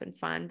 so that's been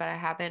fun, but I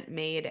haven't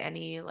made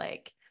any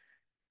like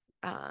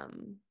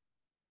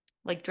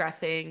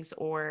dressings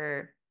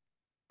or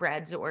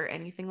breads or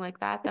anything like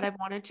that I've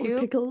wanted to.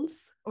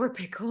 Or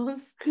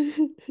pickles.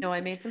 No,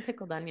 I made some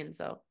pickled onions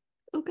though.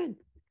 Oh, good.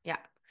 Yeah.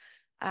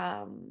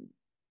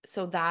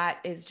 So that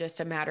is just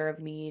a matter of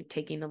me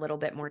taking a little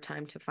bit more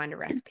time to find a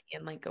recipe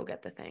and like go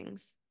get the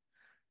things.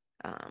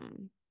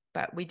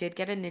 But we did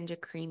get a Ninja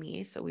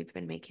Creamy, so we've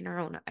been making our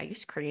own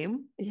ice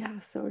cream. Yeah,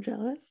 so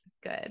jealous.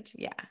 Good.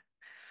 Yeah.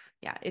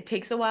 Yeah. It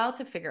takes a while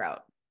to figure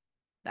out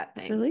that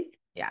thing. Really?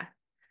 Yeah.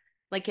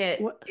 Like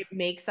it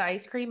makes the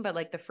ice cream, but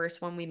like the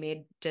first one we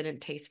made didn't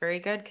taste very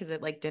good because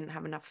it like didn't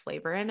have enough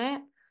flavor in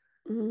it.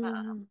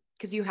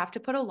 Because you have to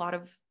put a lot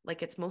of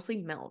like, it's mostly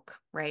milk,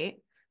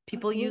 right?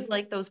 People use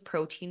like those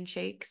protein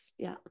shakes.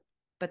 Yeah.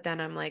 But then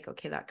I'm like,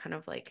 okay, that kind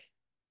of like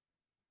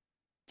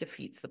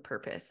defeats the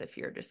purpose if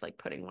you're just like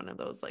putting one of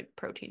those like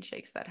protein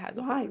shakes that has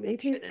why they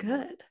taste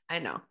good. I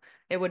know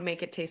it would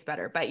make it taste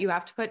better, but you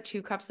have to put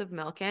 2 cups of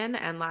milk in,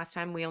 and last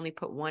time we only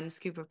put 1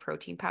 scoop of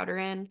protein powder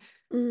in,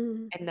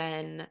 and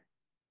then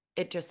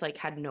it just like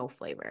had no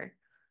flavor.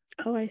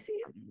 Oh, I see.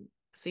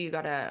 So we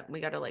gotta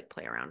like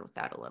play around with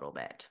that a little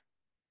bit.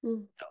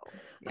 So,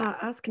 yeah.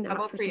 Ask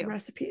Nat for some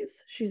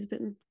recipes. She's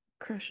been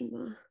crushing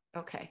the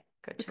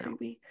good to know.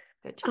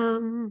 Good to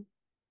know.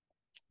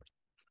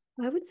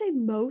 I would say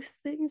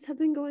most things have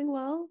been going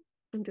well.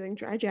 I'm doing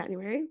dry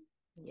January.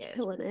 Yes.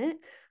 Killing it.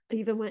 I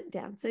even went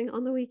dancing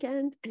on the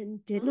weekend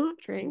and did not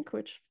drink,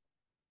 which,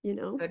 you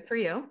know, good for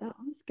you. That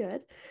was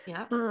good.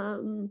 Yeah.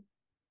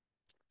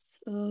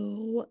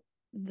 So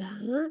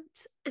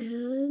that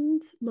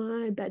and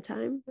my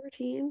bedtime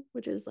routine,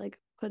 which is like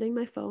putting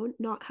my phone,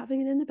 not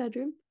having it in the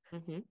bedroom,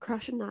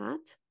 crushing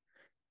that.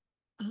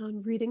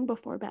 Reading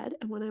before bed,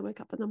 and when I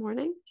wake up in the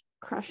morning,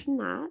 crushing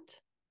that.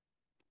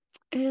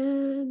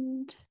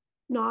 And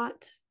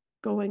not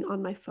going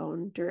on my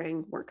phone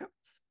during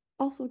workouts.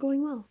 Also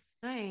going well.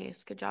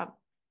 Nice. Good job.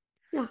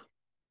 Yeah.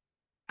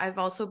 I've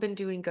also been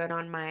doing good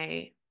on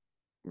my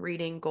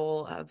reading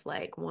goal of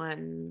like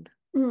 1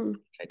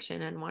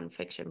 fiction and 1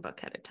 fiction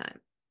book at a time.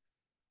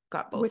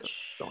 Got both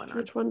going on.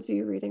 Which ones are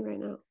you reading right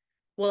now?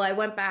 Well, I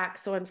went back,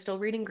 so I'm still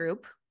reading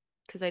group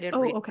because I didn't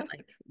read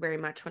like very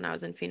much when I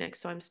was in Phoenix.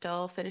 So I'm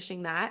still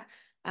finishing that.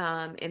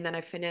 And then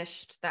I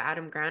finished the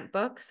Adam Grant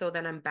book. So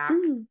then I'm back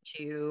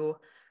to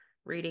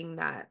reading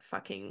that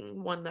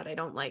fucking one that I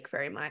don't like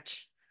very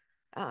much.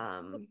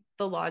 The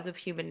Laws of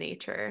Human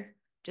Nature,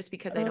 just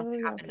because I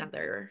don't have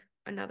another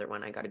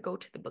one. I got to go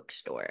to the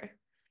bookstore.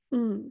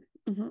 So,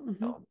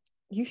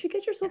 you should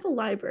get yourself a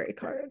library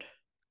card.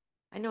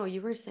 I know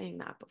you were saying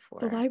that before.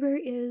 The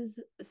library is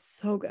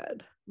so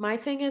good. My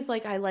thing is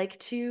like I like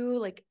to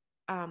like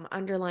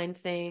underline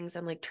things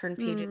and like turn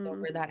pages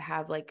over that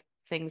have like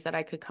things that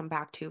I could come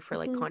back to for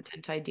like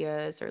content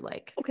ideas or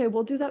like. Okay,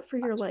 we'll do that for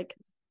your like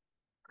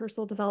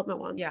personal development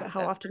ones, but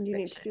how often do you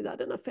need to do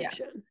that in a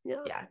fiction?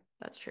 Yeah,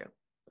 that's true.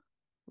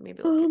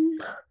 Maybe look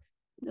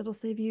it'll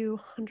save you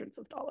hundreds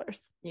of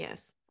dollars.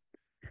 Yes.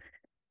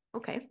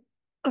 Okay.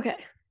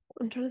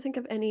 I'm trying to think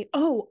of any.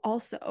 Oh,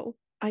 also,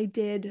 I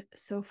did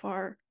so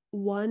far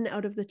one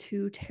out of the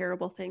 2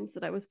 terrible things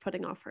that I was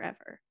putting off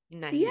forever.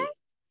 Nice. Yes.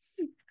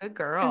 Good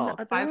girl.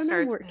 5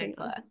 stars I'm working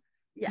on.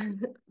 Yeah.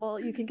 Well,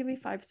 you can give me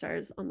 5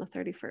 stars on the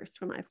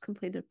 31st when I've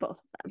completed both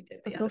of them.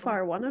 But so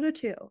far, 1 out of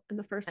 2. And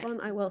the first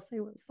one, I will say,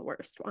 was the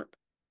worst one.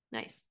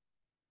 Nice.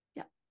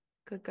 Yeah.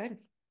 Good.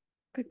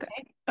 Okay.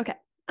 Yeah.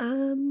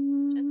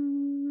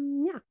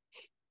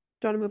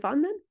 Do you want to move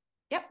on then?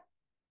 Yep.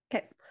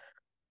 Okay.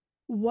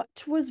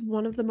 What was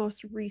one of the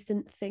most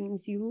recent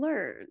things you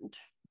learned?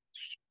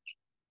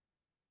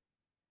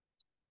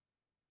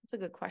 That's a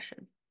good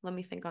question. Let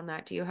me think on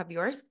that. Do you have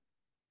yours?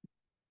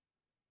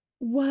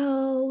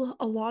 Well,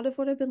 a lot of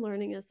what I've been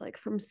learning is like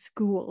from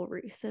school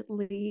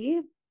recently.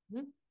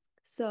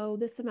 So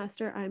this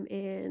semester I'm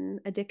in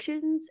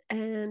addictions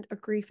and a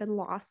grief and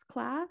loss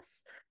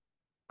class.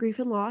 Grief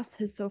and loss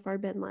has so far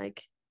been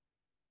like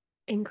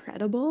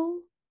incredible,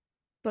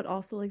 but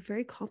also like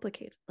very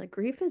complicated. Like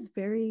grief is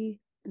very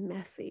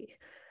messy.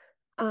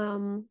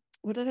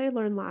 What did I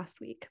learn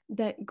last week?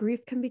 That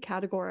grief can be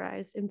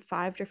categorized in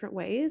 5 different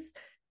ways.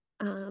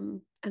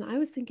 And I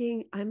was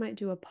thinking I might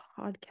do a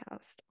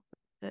podcast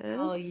on this.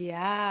 Oh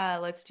yeah,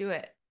 let's do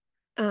it.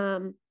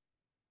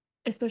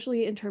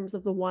 Especially in terms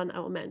of the one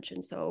I'll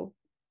mention. So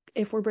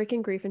if we're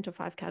breaking grief into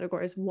 5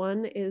 categories,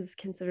 one is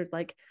considered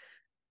like,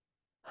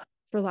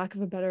 for lack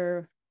of a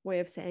better way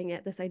of saying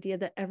it, this idea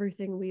that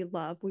everything we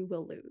love, we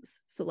will lose.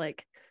 So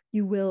like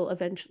you will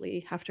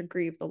eventually have to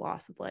grieve the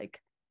loss of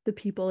like the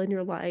people in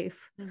your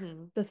life,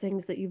 the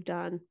things that you've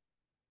done.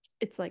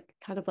 It's like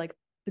kind of like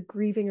the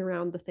grieving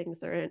around the things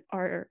that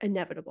are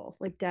inevitable,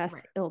 like death,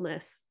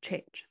 illness,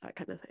 change, that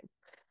kind of thing.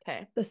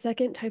 Okay. The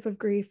second type of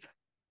grief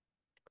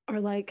are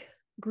like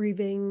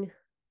grieving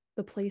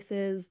the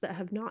places that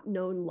have not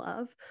known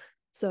love.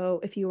 So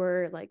if you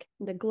were like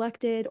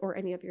neglected or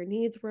any of your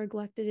needs were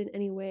neglected in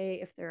any way,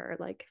 if there are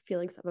like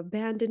feelings of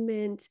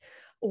abandonment,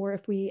 or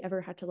if we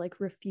ever had to like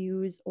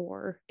refuse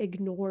or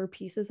ignore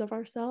pieces of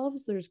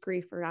ourselves, there's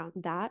grief around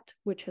that,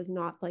 which has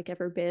not like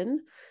ever been.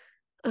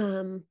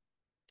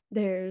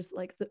 There's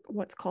like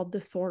what's called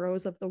the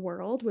sorrows of the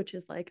world, which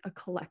is like a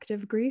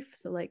collective grief.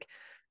 So like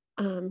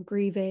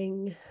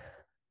grieving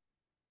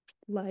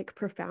like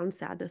profound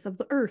sadness of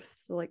the earth.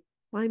 So like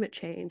climate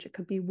change, it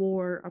could be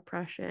war,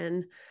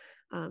 oppression,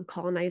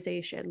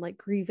 colonization, like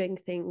grieving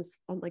things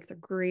on like the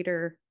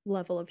greater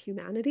level of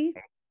humanity,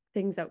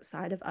 things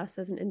outside of us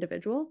as an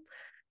individual.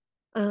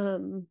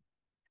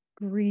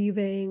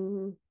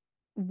 Grieving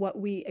what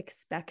we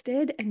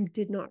expected and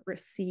did not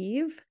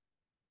receive.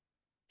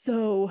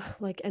 So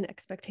like an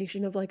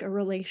expectation of like a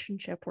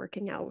relationship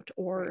working out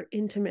or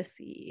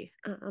intimacy,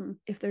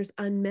 if there's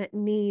unmet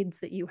needs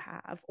that you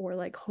have or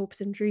like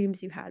hopes and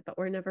dreams you had but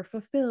were never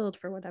fulfilled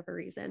for whatever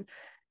reason.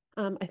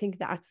 I think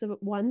that's the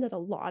one that a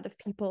lot of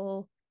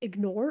people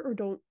ignore or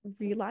don't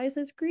realize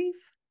as grief.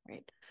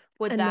 Right.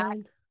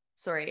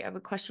 Sorry, I have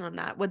a question on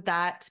that. Would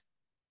that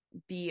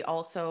be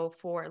also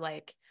for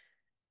like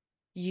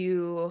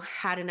you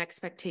had an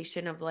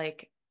expectation of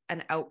like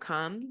an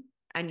outcome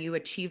and you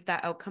achieved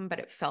that outcome, but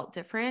it felt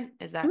different?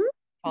 Is that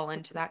fall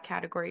into that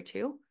category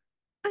too?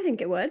 I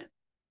think it would.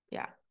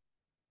 Yeah.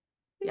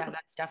 Yeah,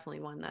 that's definitely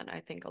one that I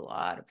think a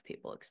lot of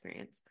people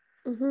experience.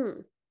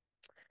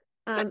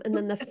 And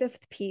then the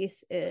 5th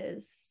piece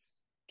is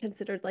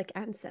considered like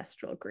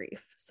ancestral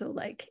grief. So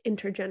like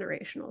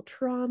intergenerational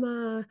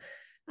trauma,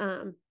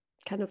 kind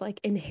of like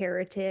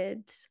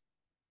inherited,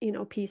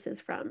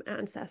 pieces from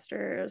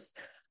ancestors.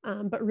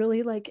 But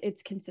really like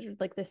it's considered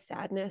like this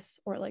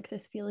sadness or like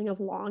this feeling of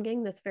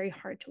longing that's very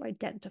hard to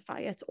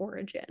identify its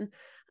origin.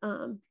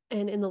 And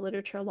in the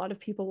literature, a lot of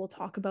people will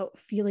talk about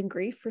feeling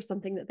grief for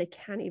something that they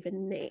can't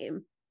even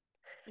name.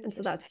 And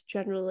so that's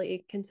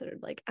generally considered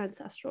like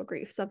ancestral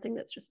grief, something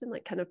that's just been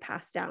like kind of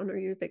passed down or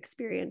you've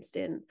experienced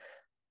in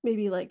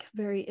maybe like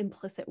very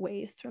implicit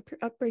ways throughout your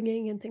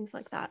upbringing and things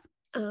like that.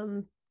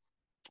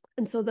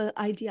 And so the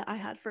idea I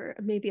had for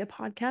maybe a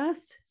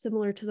podcast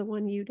similar to the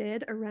one you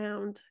did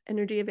around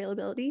energy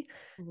availability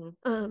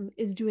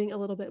is doing a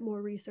little bit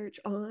more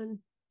research on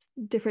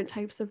different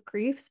types of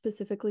grief,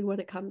 specifically when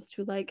it comes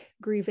to like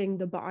grieving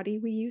the body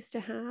we used to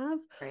have,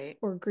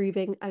 or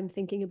grieving. I'm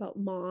thinking about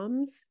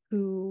moms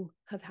who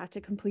have had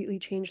to completely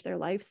change their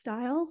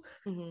lifestyle.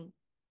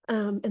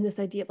 And this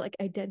idea of like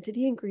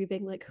identity and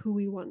grieving like who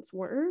we once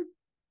were.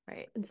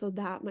 Right. And so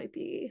that might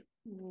be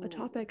a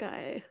topic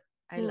I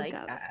look like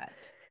up.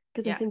 that.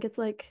 Because I think it's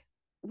like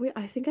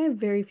I think I have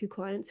very few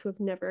clients who have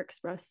never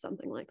expressed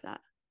something like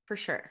that. For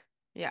sure.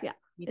 Yeah. Yeah.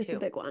 Me It's too. a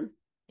big one.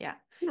 Yeah.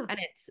 Yeah. And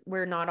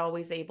we're not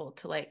always able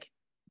to like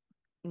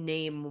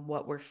name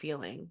what we're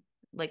feeling.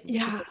 Like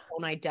people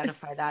don't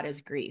identify that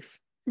as grief.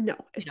 No,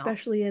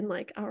 especially in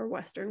like our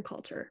Western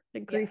culture.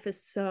 Like grief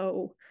is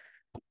so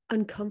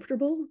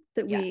uncomfortable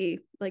that we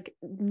like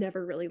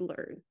never really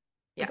learn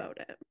about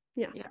it.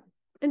 Yeah.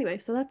 Anyway,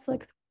 so that's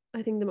like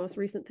I think the most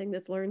recent thing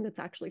that's learned that's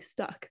actually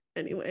stuck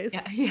anyways.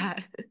 Yeah.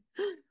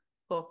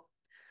 Cool.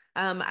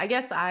 I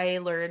guess I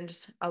learned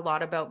a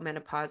lot about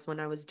menopause when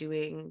I was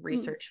doing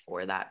research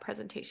for that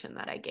presentation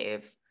that I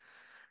gave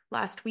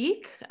last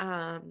week.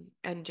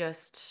 And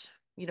just,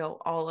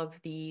 all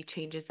of the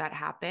changes that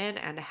happen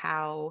and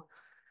how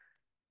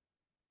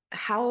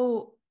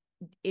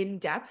in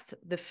depth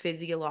the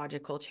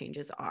physiological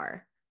changes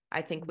are.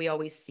 I think we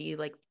always see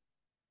like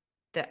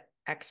the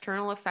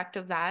external effect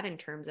of that in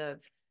terms of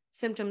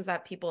symptoms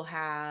that people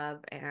have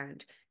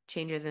and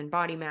changes in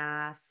body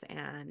mass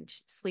and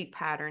sleep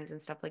patterns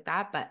and stuff like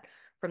that. But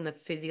from the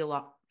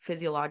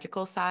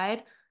physiological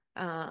side,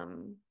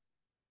 and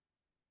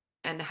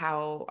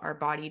how our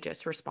body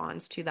just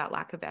responds to that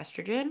lack of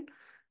estrogen,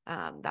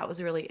 that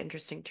was really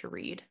interesting to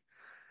read.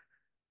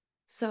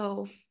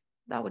 So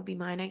that would be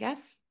mine, I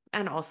guess.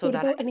 And also what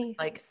that about I just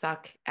like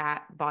suck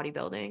at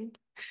bodybuilding.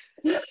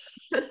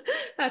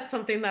 That's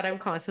something that I'm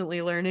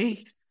constantly learning.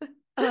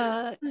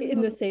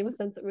 In the same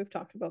sense that we've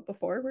talked about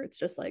before, where it's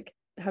just like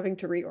having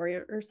to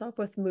reorient yourself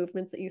with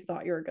movements that you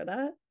thought you were good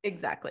at.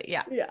 Exactly.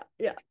 Yeah. Yeah.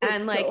 It's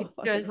and like so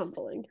fucking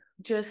humbling.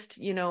 Just,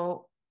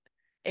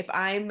 if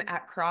I'm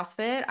at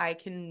CrossFit, I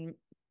can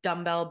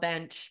dumbbell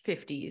bench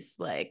 50s,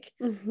 like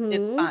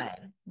it's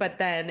fine. But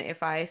then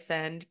if I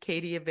send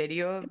Katie a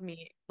video of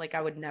me, like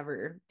I would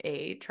never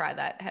try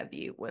that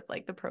heavy with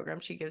like the program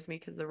she gives me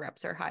because the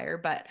reps are higher,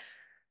 but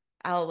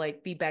I'll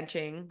like be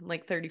benching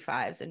like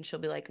 35s and she'll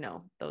be like,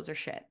 no, those are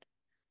shit.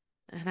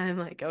 And I'm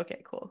like,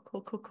 okay, cool.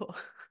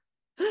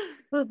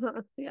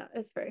 Yeah,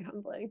 it's very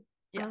humbling.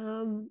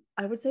 Yeah.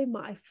 I would say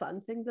my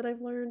fun thing that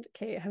I've learned.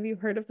 Okay, have you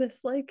heard of this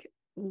like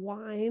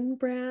wine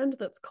brand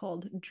that's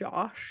called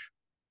Josh?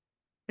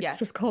 It's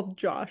just called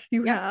Josh.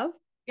 You have?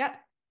 Yeah.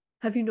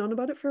 Have you known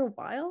about it for a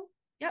while?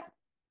 Yep.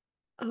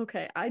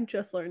 Okay, I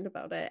just learned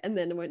about it and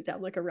then went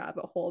down like a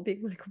rabbit hole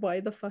being like, why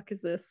the fuck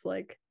is this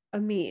like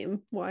a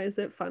meme? Why is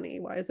it funny?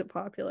 Why is it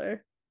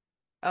popular?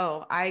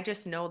 Oh, I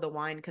just know the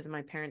wine because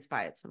my parents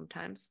buy it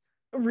sometimes.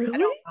 I Really?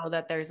 don't know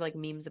that there's like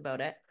memes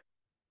about it.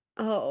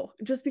 Oh,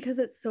 just because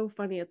it's so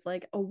funny. It's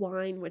like a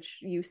wine, which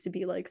used to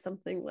be like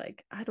something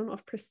like, I don't know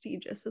if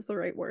prestigious is the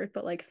right word,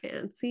 but like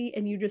fancy,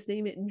 and you just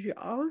name it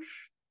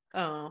Josh.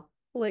 Oh,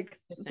 like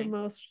the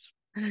most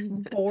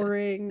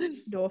boring,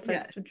 no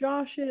offense to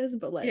Josh's,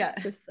 but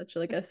like just such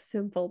like a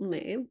simple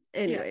name.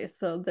 Anyway,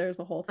 so there's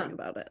a whole thing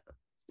about it.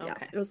 Yeah,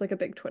 it was like a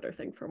big Twitter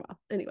thing for a while.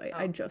 Anyway,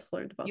 I just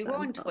learned about that. You go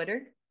on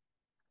Twitter?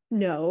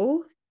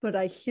 No, but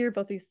I hear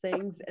about these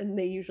things and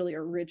they usually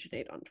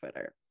originate on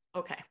Twitter.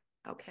 Okay.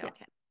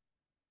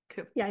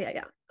 Cool.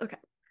 Yeah. Okay.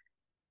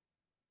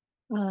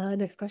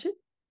 Next question.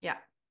 Yeah.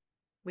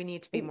 We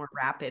need to be more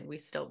rapid.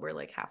 We're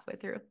like halfway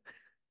through.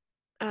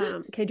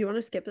 Okay, do you want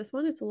to skip this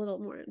one? It's a little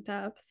more in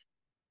depth.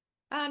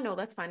 No,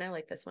 that's fine. I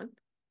like this one.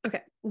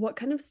 Okay. What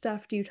kind of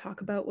stuff do you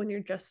talk about when you're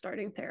just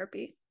starting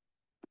therapy?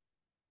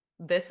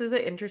 This is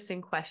an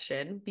interesting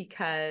question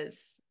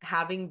because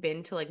having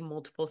been to like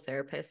multiple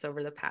therapists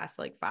over the past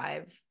like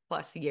 5+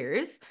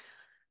 years,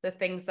 the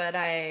things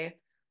that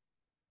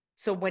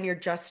so when you're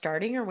just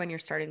starting or when you're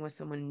starting with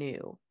someone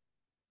new?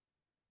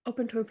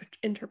 Open to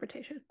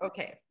interpretation.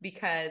 Okay,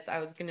 because I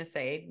was going to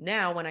say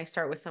now when I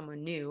start with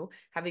someone new,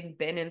 having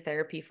been in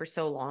therapy for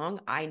so long,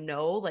 I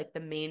know like the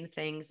main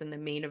things and the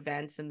main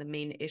events and the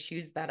main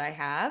issues that I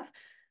have.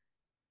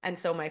 And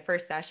so my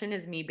first session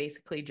is me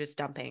basically just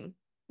dumping.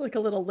 Like a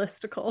little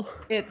listicle.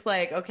 It's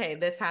like, okay,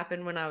 this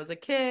happened when I was a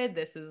kid.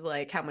 This is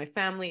like how my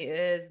family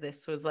is.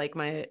 This was like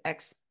my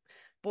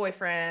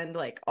ex-boyfriend,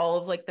 like all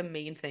of like the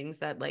main things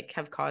that like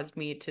have caused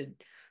me to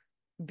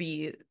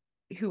be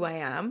who I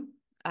am,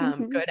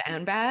 good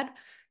and bad.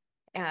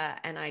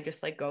 And I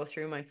just like go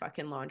through my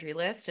fucking laundry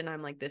list and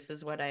I'm like, this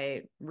is what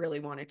I really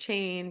want to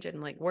change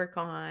and like work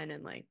on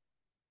and like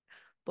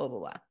blah, blah,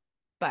 blah.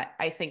 But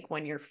I think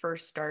when you're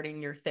first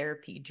starting your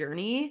therapy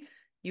journey,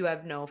 you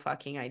have no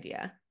fucking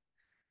idea.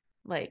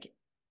 Like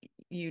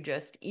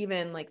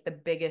even like the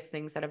biggest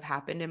things that have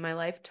happened in my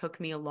life took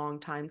me a long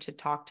time to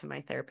talk to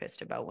my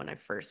therapist about when I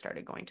first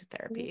started going to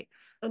therapy.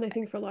 And I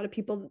think for a lot of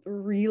people,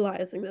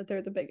 realizing that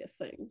they're the biggest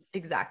things.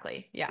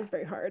 Exactly. Yeah. Is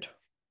very hard.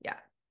 Yeah.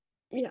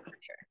 Yeah.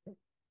 Sure.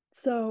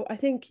 So I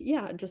think,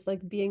 yeah, just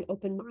like being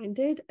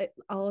open-minded.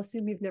 I'll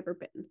assume you've never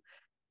been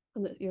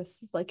on this,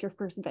 this is like your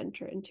first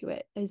venture into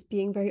it, is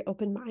being very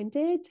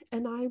open-minded.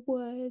 And I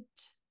would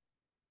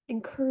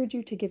encourage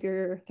you to give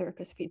your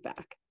therapist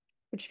feedback,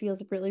 which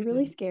feels really,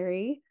 really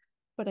scary.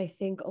 but I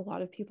think a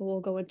lot of people will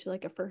go into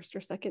like a first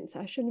or second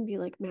session and be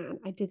like, man,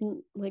 I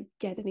didn't like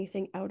get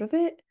anything out of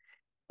it.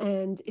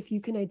 And if you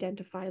can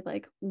identify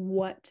like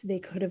what they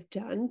could have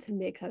done to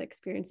make that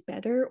experience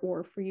better,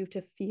 or for you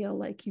to feel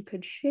like you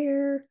could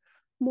share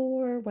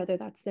more, whether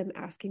that's them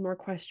asking more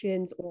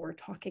questions or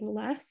talking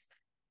less,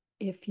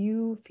 if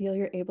you feel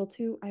you're able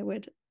to, I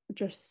would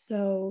just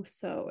so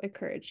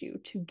encourage you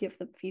to give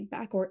them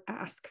feedback or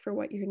ask for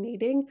what you're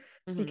needing,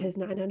 because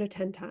 9 out of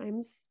 10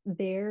 times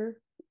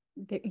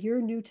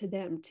you're new to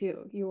them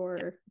too.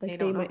 You're like, they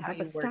don't know might how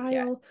have a you work yet.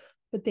 style,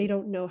 but they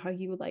don't know how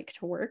you like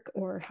to work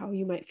or how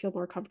you might feel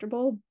more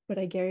comfortable. But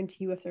I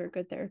guarantee you, if they're a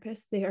good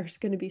therapist, they are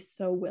going to be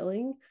so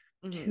willing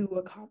to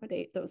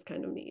accommodate those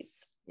kind of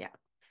needs. Yeah.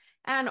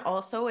 And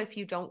also, if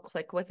you don't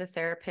click with a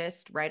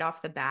therapist right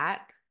off the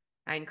bat,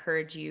 I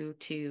encourage you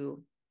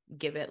to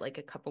give it like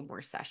a couple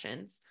more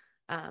sessions,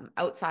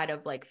 outside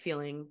of like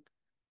feeling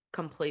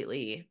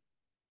completely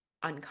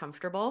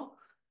uncomfortable.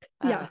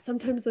 Yeah,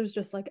 sometimes there's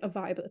just like a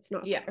vibe that's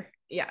not there.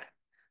 Yeah.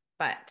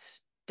 But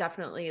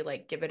definitely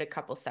like give it a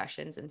couple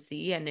sessions and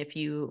see. And if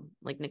you,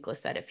 like Nicholas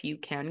said, if you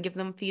can give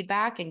them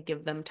feedback and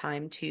give them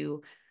time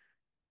to,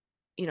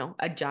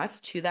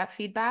 adjust to that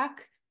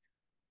feedback,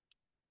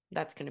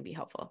 that's going to be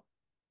helpful.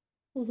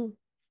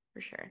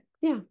 For sure.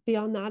 Yeah.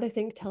 Beyond that, I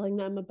think telling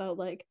them about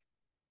like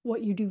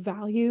what you do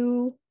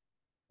value,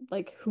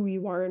 like who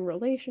you are in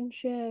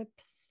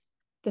relationships,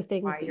 the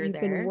things that you've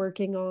been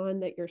working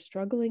on that you're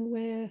struggling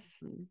with.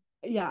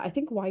 Yeah, I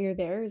think why you're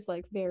there is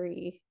like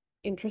very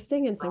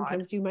interesting. And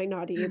sometimes you might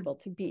not be able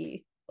to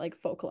be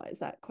like vocalize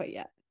that quite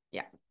yet.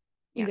 Yeah.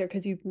 Either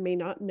because you may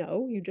not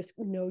know, you just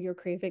know you're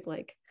craving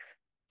like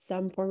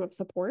some form of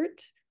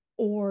support,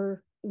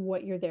 or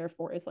what you're there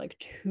for is like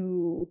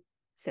too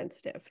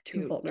sensitive,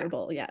 too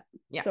vulnerable yet.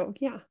 So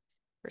yeah.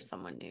 For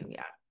someone new.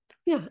 Yeah.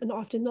 Yeah. And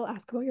often they'll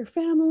ask about your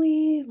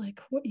family, like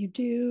what you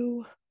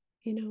do,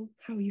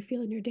 how you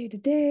feel in your day to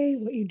day,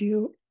 what you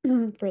do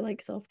for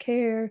like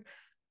self-care,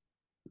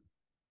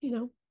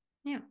 Yeah.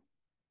 Yeah.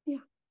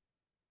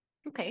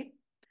 Okay.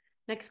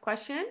 Next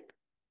question.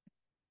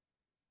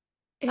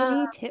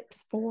 Any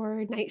tips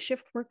for night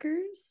shift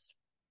workers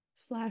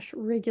 /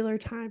 regular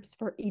times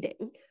for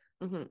eating?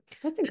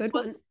 That's a good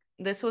one.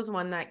 This was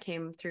one that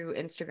came through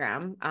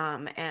Instagram.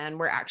 And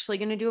we're actually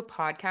going to do a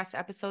podcast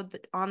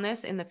episode on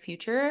this in the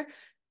future.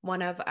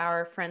 One of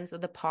our friends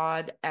of the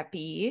pod,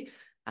 Epi,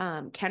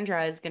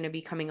 Kendra, is going to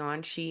be coming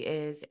on. She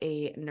is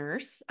a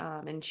nurse,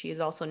 and she is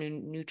also a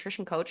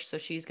nutrition coach. So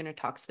she's going to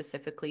talk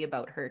specifically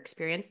about her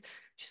experience.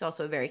 She's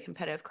also a very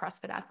competitive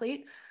CrossFit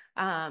athlete.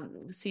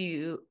 So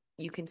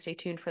you can stay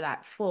tuned for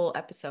that full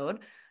episode.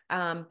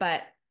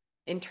 But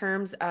in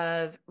terms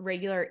of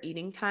regular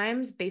eating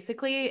times,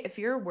 basically, if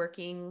you're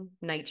working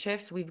night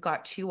shifts, we've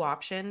got 2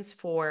 options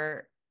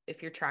for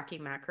if you're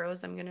tracking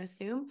macros, I'm going to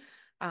assume.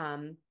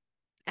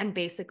 And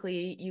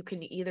basically, you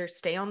can either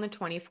stay on the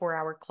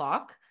 24-hour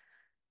clock.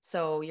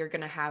 So you're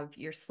going to have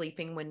your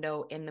sleeping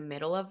window in the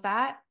middle of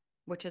that,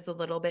 which is a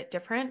little bit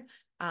different.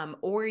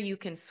 Or you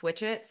can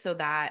switch it so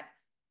that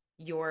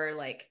your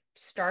like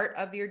start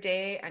of your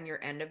day and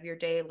your end of your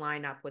day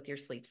line up with your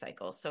sleep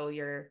cycle. So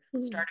your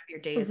start of your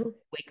day is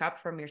wake up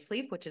from your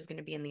sleep, which is going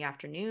to be in the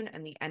afternoon,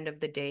 and the end of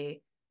the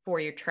day for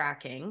your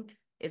tracking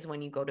is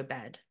when you go to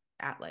bed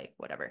at like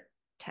whatever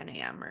 10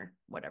 a.m. or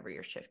whatever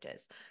your shift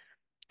is.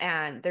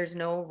 And there's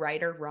no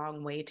right or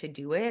wrong way to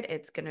do it.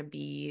 It's going to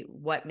be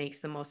what makes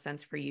the most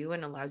sense for you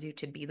and allows you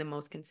to be the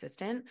most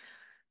consistent.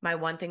 My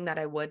one thing that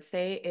I would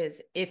say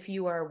is if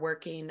you are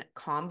working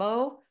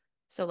combo,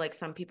 so like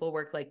some people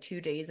work like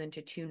 2 days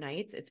into 2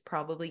 nights, it's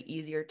probably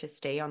easier to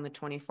stay on the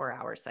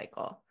 24-hour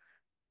cycle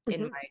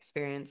in my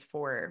experience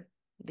for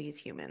these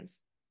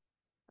humans,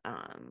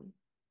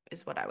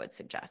 is what I would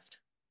suggest.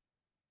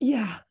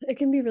 Yeah, it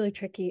can be really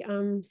tricky.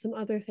 Some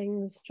other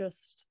things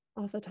just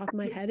off the top of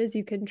my head is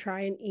you can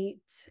try and eat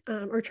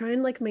or try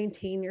and like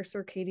maintain your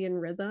circadian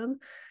rhythm.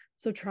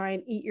 So try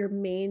and eat your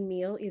main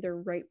meal either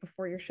right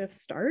before your shift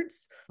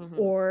starts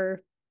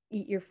or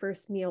eat your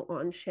first meal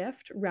on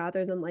shift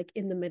rather than like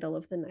in the middle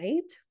of the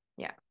night.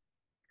 Yeah.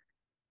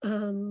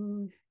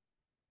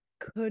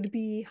 Could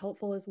be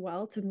helpful as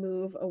well to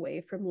move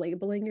away from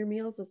labeling your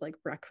meals as like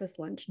breakfast,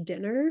 lunch,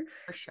 dinner.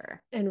 For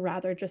sure. And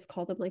rather just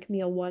call them like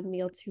meal 1,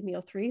 meal 2,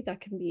 meal 3. That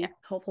can be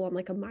helpful on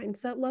like a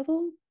mindset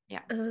level.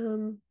 Yeah.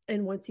 And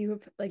once you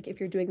have like, if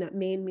you're doing that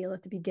main meal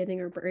at the beginning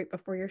or right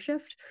before your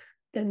shift,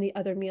 then the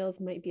other meals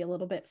might be a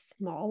little bit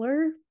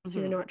smaller. So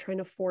you're not trying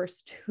to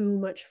force too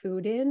much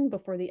food in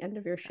before the end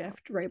of your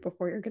shift, right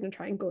before you're going to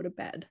try and go to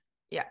bed.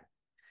 Yeah.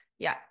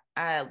 Yeah.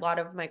 A lot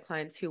of my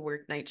clients who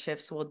work night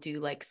shifts will do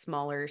like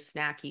smaller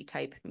snacky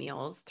type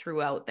meals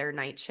throughout their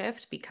night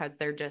shift because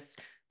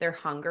their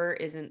hunger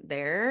isn't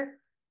there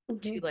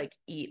to like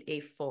eat a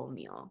full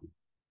meal.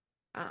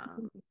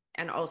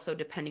 And also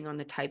depending on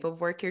the type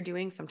of work you're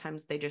doing,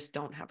 sometimes they just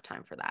don't have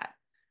time for that.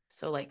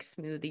 So like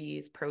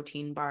smoothies,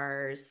 protein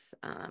bars,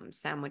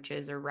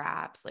 sandwiches or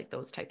wraps, like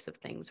those types of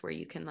things where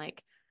you can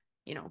like,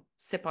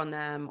 sip on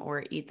them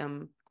or eat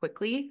them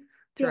quickly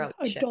throughout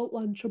adult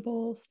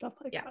Lunchable, stuff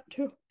like that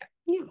too.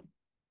 Yeah.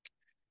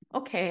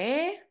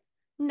 Okay.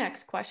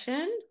 Next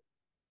question.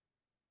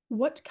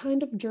 What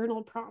kind of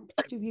journal prompts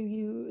do you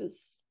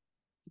use?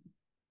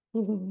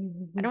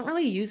 I don't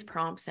really use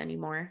prompts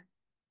anymore.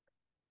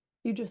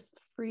 You just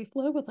free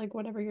flow with like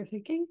whatever you're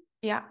thinking?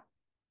 Yeah.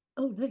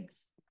 Oh,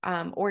 nice.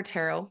 Or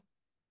tarot.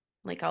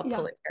 Like I'll pull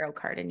Yeah. a tarot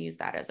card and use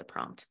that as a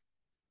prompt.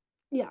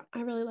 Yeah,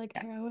 I really like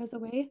Yeah. tarot as a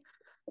way.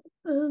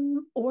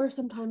 Or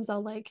sometimes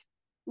I'll like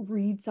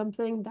read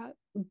something, that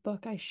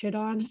book I shit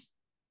on,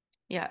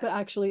 Yeah. but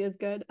actually is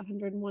good.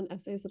 101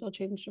 essays that'll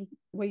change the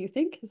way you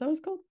think. Is that what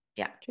it's called?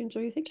 Yeah. Change the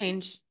way you think?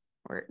 Change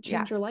or yeah.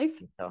 Change your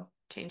life? So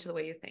change the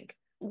way you think.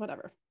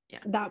 Whatever. Yeah.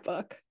 That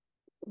book.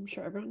 I'm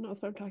sure everyone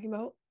knows what I'm talking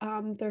about.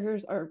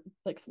 There's are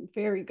like some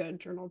very good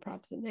journal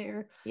prompts in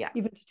there. Yeah.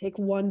 Even to take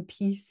one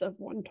piece of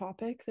one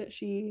topic that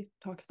she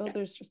talks about, Yeah.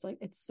 there's just like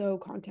it's so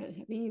content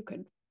heavy. You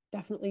could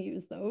definitely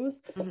use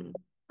those. Mhm.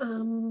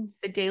 Um,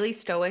 The Daily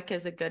Stoic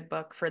is a good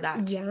book for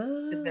that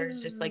too, because there's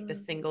just like the yeah.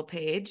 single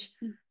page.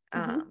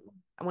 Mm-hmm.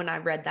 When I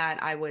read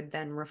that, I would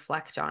then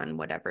reflect on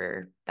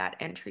whatever that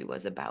entry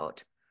was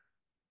about,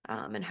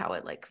 and how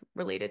it like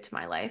related to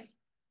my life.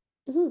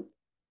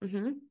 Mm-hmm.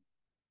 Mm-hmm.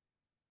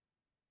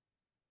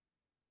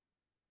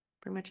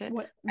 Pretty much it. I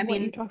What you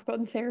mean, talk about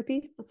in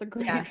therapy? That's a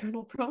great yeah,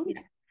 journal yeah. prompt.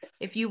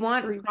 If you To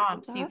want revisit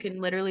prompts, you that.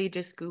 can literally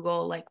just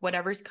Google like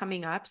whatever's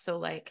coming up. So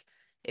like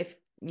if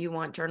you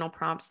want journal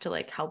prompts to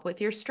like help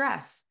with your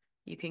stress,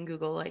 you can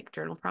Google like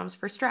journal prompts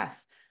for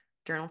stress,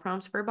 journal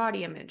prompts for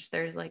body image.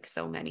 There's like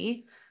so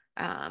many.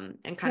 And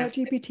kind of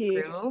Chat sift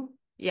GPT. through.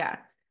 Yeah.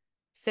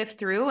 Sift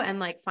through and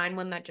like find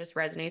one that just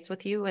resonates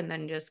with you and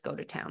then just go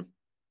to town.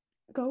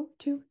 Go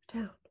to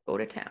town. Go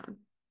to town.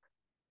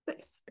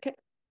 Nice. Okay.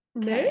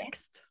 Okay.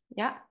 Next.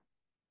 Yeah.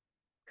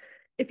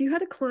 If you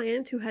had a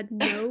client who had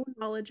no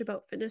knowledge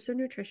about fitness or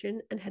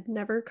nutrition and had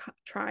never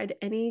tried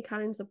any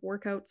kinds of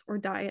workouts or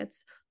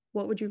diets,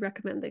 what would you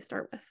recommend they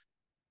start with?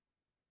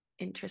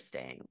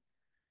 Interesting.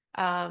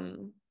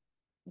 Um,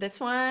 This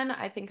one,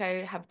 I think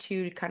I have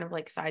two kind of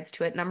like sides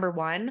to it. Number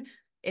one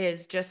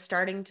is just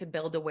starting to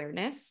build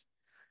awareness.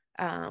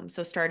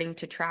 So starting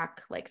to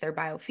track like their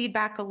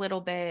biofeedback a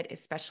little bit,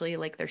 especially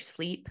like their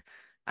sleep,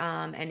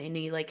 and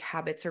any like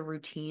habits or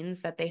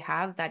routines that they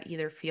have that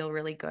either feel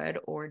really good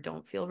or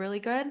don't feel really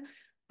good.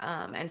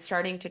 And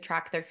starting to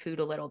track their food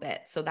a little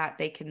bit so that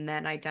they can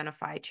then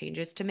identify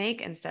changes to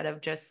make instead of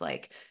just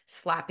like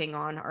slapping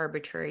on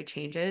arbitrary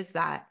changes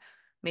that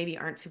maybe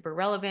aren't super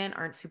relevant,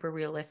 aren't super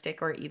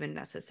realistic, or even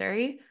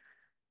necessary.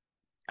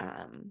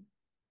 Um,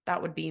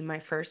 that would be my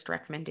first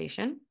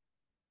recommendation.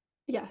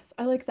 Yes,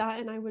 I like that.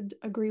 And I would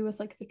agree with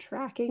like the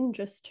tracking,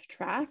 just to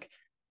track,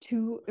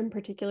 to in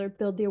particular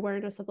build the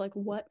awareness of like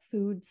what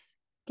foods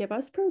give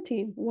us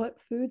protein, what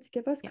foods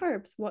give us Yeah.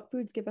 carbs, what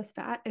foods give us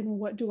fat, and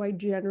what do I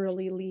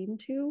generally lean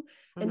to?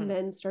 And Mhm.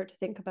 then start to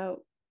think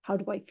about how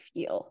do I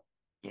feel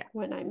Yeah.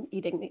 when I'm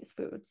eating these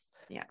foods,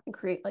 Yeah. and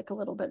create like a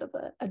little bit of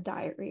a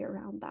diary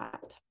around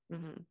that.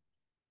 Mhm.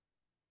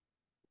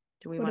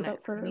 Do we What want to about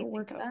add for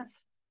anything to that? workouts?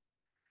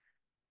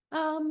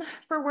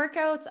 For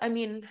workouts, I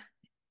mean,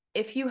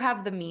 if you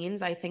have the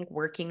means, I think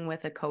working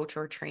with a coach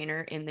or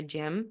trainer in the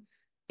gym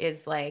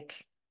is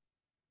like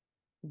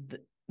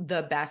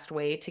the best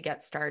way to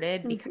get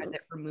started because Mm-hmm.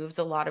 it removes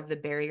a lot of the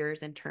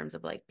barriers in terms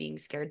of like being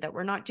scared that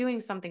we're not doing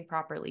something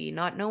properly,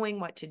 not knowing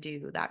what to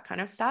do, that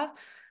kind of stuff.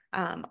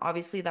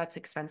 Obviously, that's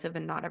expensive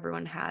and not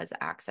everyone has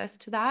access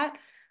to that.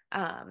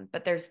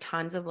 But there's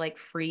tons of like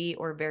free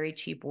or very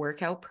cheap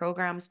workout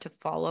programs to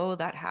follow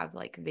that have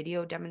like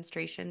video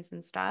demonstrations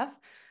and stuff.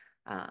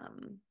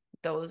 Um,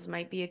 those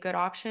might be a good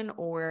option.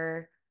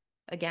 Or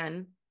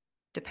again,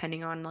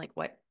 depending on like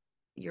what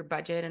your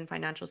budget and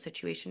financial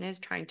situation is,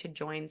 trying to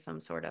join some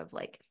sort of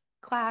like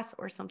class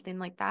or something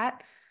like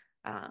that.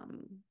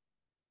 Um,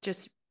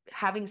 just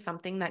having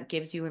something that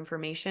gives you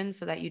information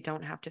so that you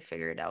don't have to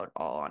figure it out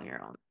all on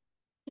your own.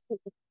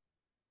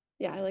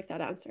 Yeah, I So like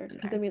that answer in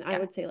because I there. mean, I Yeah,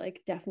 would say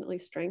like definitely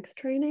strength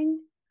training,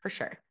 for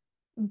sure.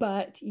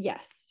 but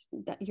yes,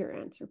 that your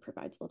answer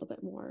provides a little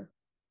bit more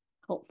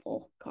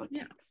helpful Yeah.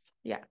 context.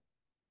 Yeah.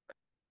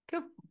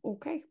 Cool.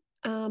 Okay.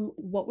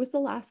 What was the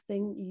last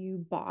thing you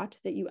bought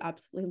that you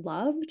absolutely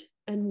loved?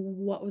 And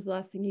what was the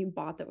last thing you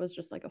bought that was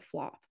just like a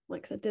flop,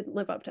 like that didn't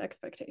live up to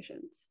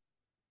expectations?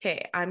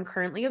 Okay. I'm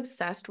currently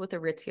obsessed with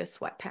Aritzia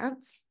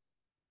sweatpants.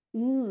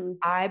 Mm.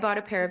 I bought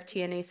a pair of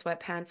TNA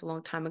sweatpants a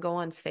long time ago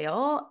on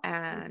sale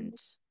and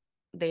Mhm.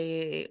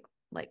 they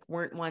like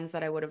weren't ones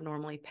that I would have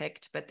normally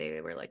picked, but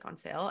they were like on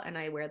sale and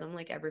I wear them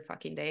like every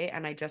fucking day.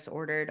 And I just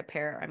ordered a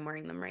pair. I'm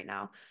wearing them right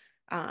now.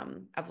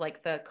 Of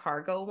like the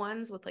cargo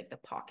ones with like the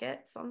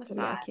pockets on the Oh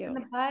side yeah, and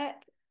cute. the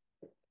butt.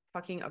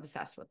 Fucking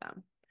obsessed with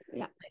them.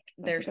 Yeah, Like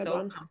that's they're a good so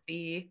one.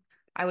 comfy.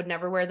 I would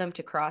never wear them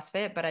to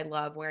CrossFit, but I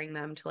love wearing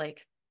them to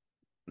like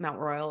Mount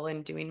Royal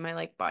and doing my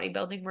like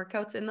bodybuilding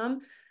workouts in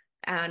them.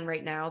 And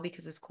right now,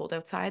 because it's cold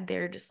outside,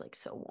 they're just like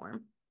so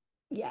warm.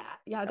 Yeah,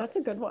 yeah, So that's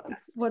a good one.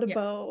 best. What Yeah.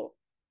 about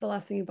the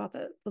last thing you bought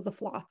that was a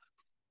flop?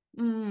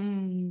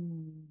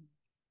 Mm,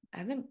 I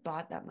haven't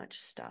bought that much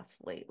stuff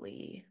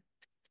lately.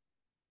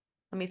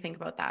 Let me think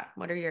about that.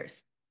 What are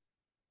yours?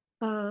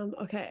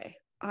 Okay.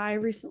 I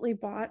recently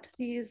bought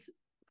these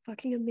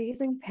fucking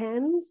amazing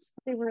pens.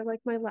 They were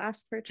like my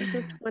last purchase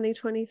of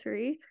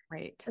 2023.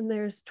 Right. And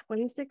there's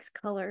 26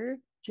 color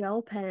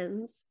gel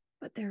pens,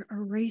 but they're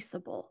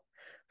erasable.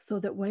 So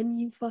that when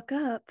you fuck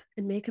up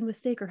and make a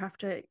mistake or have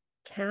to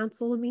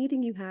cancel a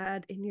meeting you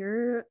had in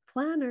your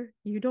planner,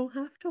 you don't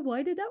have to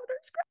white it out or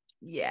scratch.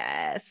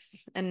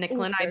 Yes. And Nicola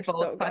Ooh, and I they're both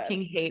so good.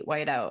 fucking hate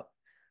whiteout.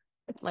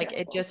 It's Like it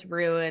terrible. just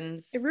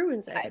ruins It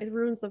ruins it. vibe. It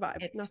ruins the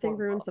vibe. It's Nothing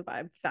ruins horrible.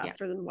 the vibe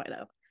faster than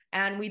whiteout.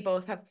 And we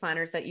both have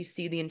planners that you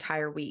see the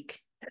entire week.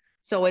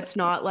 So it's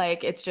not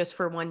like it's just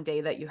for one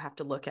day that you have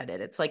to look at it.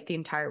 It's like the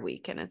entire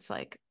week. And it's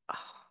like,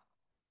 oh,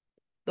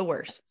 the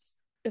worst.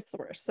 It's the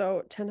worst.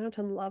 So 10 out of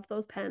 10, love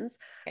those pens.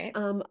 Okay.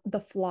 The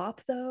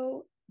flop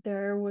though,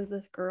 there was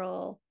this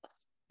girl,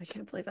 I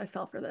can't believe I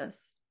fell for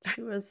this.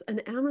 She was an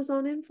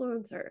Amazon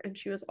influencer and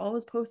she was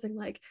always posting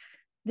like,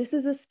 this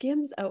is a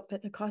Skims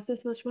outfit that costs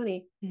this much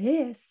money.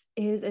 This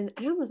is an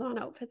Amazon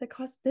outfit that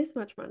costs this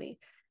much money.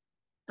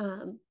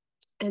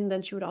 And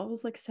then she would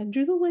always like send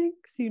you the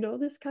links,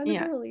 this kind of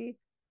Yeah. girly.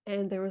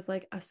 And there was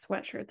like a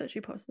sweatshirt that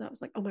she posted that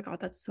was like, oh my God,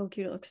 that's so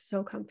cute. It looks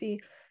so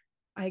comfy.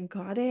 I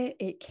got it.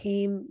 It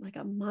came like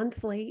a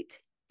month late.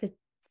 The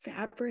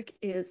fabric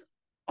is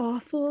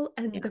awful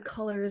and the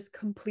color is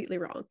completely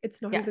wrong.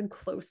 It's not even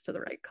close to the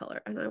right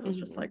color. And I was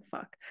just like,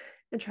 fuck.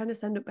 And trying to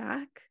send it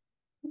back,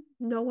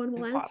 no one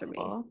will answer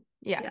me.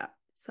 Yeah.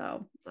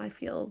 So I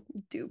feel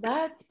duped.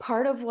 That's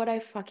part of what I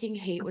fucking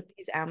hate with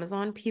these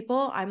Amazon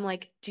people. I'm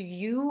like, do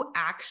you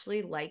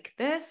actually like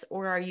this,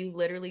 or are you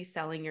literally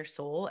selling your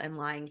soul and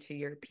lying to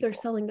your people? They're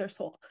selling their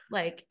soul.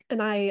 Like,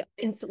 and I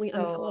instantly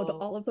unfollowed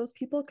all of those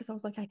people because I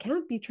was like, I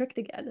can't be tricked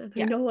again. And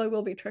I know I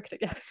will be tricked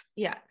again.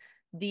 Yeah.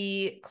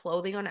 The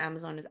clothing on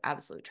Amazon is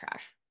absolute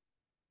trash.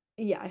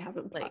 Yeah, I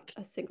haven't bought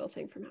a single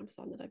thing from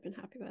Amazon that I've been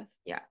happy with.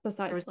 Yeah.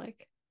 Besides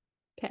like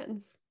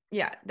pens.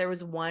 Yeah. There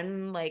was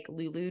one like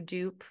Lulu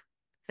dupe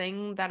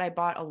thing that I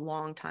bought a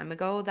long time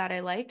ago that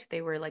I liked.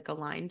 They were like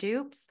Align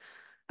dupes,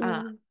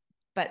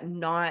 but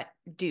not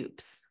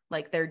dupes.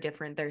 Like they're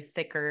different. They're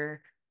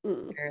thicker.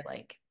 They're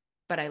like,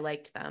 but I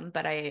liked them.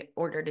 But I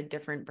ordered a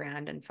different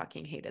brand and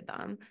fucking hated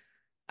them.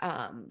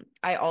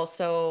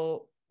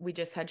 We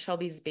just had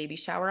Shelby's baby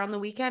shower on the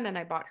weekend and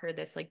I bought her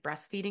this like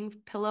breastfeeding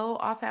pillow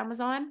off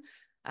Amazon.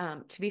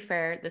 To be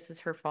fair, this is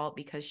her fault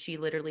because she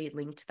literally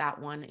linked that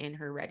one in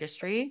her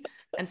registry.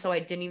 And so I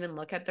didn't even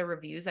look at the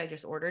reviews. I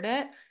just ordered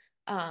it.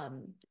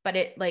 But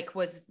it like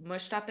was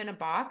mushed up in a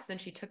box and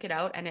she took it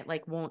out and it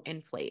like won't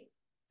inflate.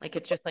 Like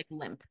it's just like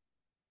limp.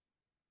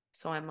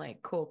 So I'm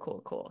like,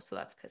 cool. So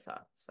that's piss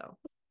off. So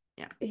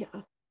yeah.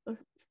 Yeah.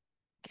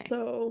 Okay.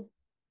 So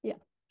yeah,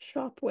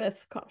 shop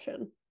with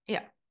caution.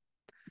 Yeah.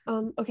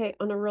 Okay,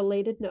 on a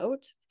related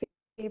note,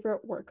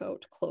 favorite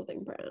workout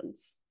clothing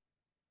brands.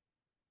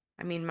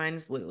 I mean,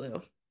 mine's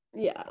Lulu.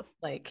 Yeah.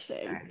 Like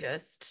same.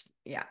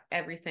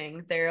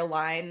 Everything. They're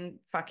Align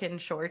fucking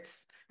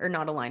shorts, or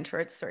not Align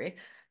shorts, sorry.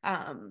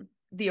 The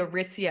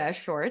Aritzia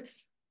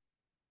shorts.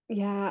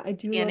 Yeah, I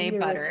do love the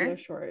Aritzia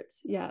shorts.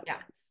 Yeah. Yeah.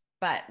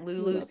 But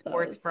Lulu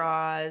sports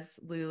bras,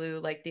 Lulu,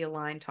 like the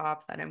Align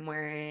top that I'm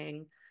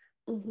wearing,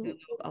 Lulu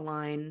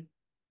Align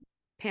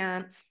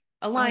pants,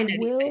 Align I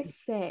anything. will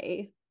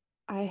say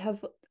I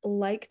have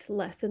liked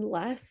less and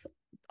less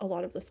a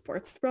lot of the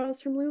sports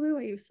bras from Lulu.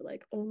 I used to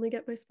like only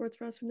get my sports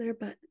bras from there,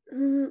 but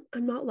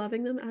I'm not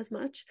loving them as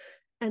much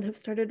and have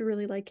started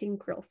really liking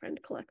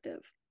Girlfriend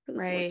Collective for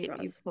the sports bras.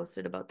 You've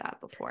posted about that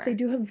before. They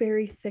do have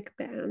very thick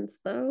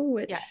bands though,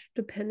 which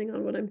depending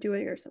on what I'm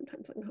doing are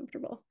sometimes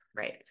uncomfortable.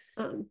 Right.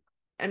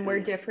 And we're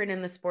different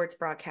in the sports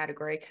bra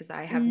category because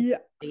I have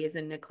titties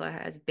and Nicola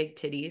has big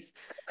titties.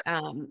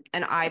 And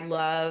I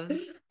love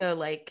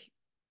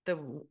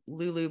the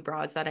Lulu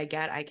bras that I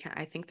get.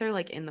 I think they're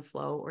like in the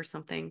flow or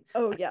something.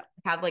 Oh yeah.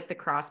 I have like the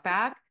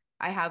crossback.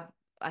 I have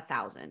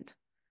 1,000.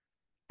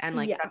 And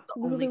like that's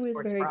the only Lulu is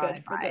sports very bra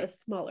good for the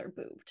smaller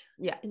boobed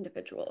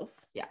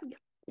individuals.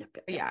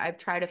 Yeah, I've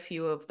tried a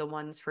few of the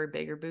ones for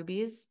bigger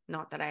boobies.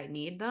 Not that I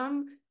need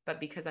them,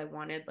 but because I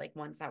wanted like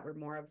ones that were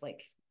more of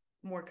like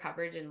more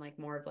coverage and like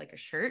more of like a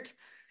shirt.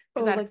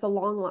 Like the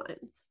long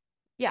lines.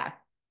 Yeah.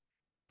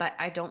 But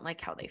I don't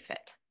like how they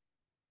fit.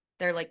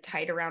 They're like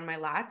tight around my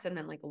lats and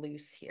then like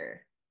loose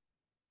here.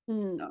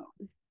 So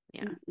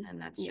yeah. And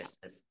that's just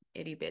this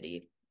itty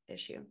bitty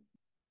issue.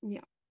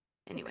 Yeah.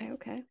 Anyways.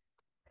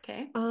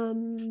 Okay.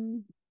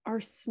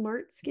 Are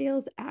smart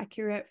scales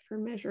accurate for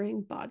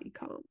measuring body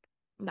comp?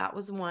 That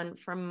was one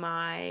from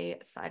my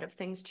side of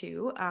things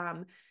too.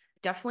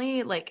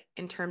 Definitely like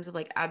in terms of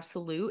like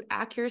absolute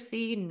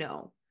accuracy,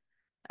 no.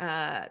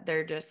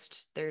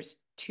 There's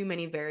too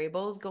many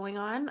variables going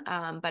on.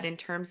 But in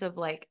terms of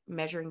like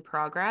measuring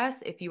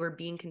progress, if you are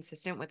being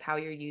consistent with how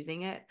you're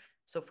using it,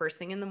 so first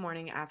thing in the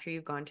morning after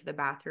you've gone to the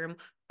bathroom,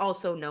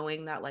 also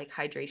knowing that like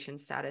hydration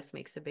status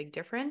makes a big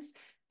difference,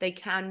 they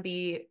can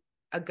be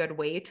a good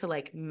way to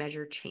like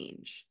measure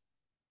change.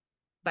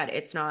 But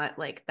it's not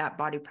like that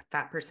body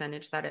fat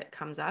percentage that it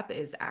comes up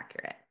is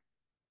accurate.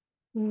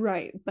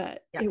 Right,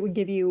 but it would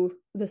give you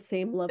the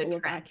same level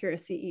of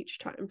accuracy each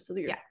time so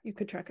that you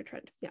could track a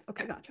trend. Yeah,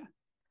 okay, gotcha.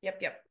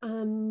 Yep.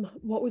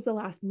 What was the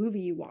last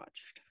movie you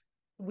watched?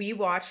 We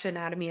watched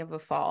Anatomy of a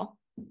Fall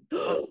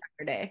on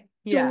Saturday.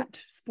 Yeah.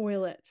 Don't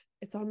spoil it.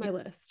 It's on my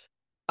list.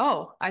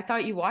 Oh, I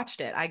thought you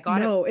watched it. I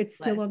got it. No, it's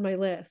still on my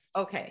list.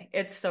 Okay,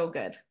 it's so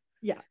good.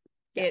 Yeah.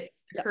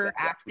 It's her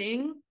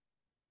acting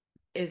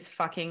is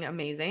fucking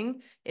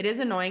amazing. It is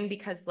annoying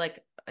because like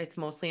it's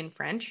mostly in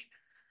French.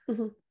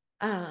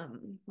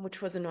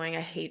 Which was annoying.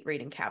 I hate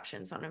reading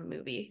captions on a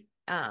movie.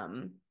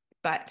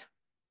 But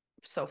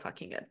so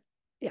fucking good.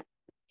 Yeah.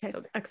 Okay.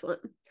 So good.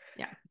 Excellent.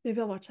 Yeah. Maybe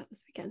I'll watch that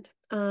this weekend.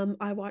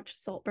 I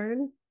watched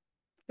Saltburn.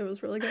 It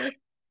was really good.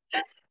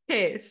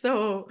 Okay,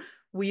 so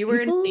we were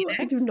People in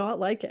Phoenix. do not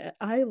like it.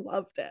 I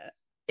loved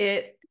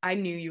it. I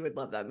knew you would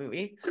love that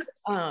movie.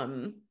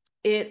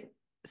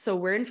 So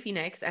we're in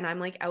Phoenix and I'm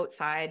like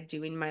outside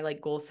doing my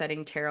like goal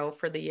setting tarot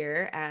for the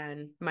year,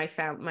 and my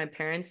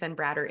parents and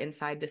Brad are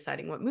inside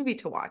deciding what movie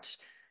to watch.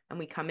 And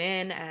we come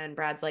in and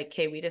Brad's like,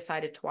 "Okay, we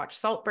decided to watch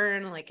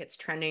Saltburn. Like it's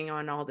trending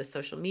on all the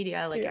social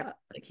media. Like,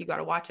 like you got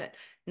to watch it."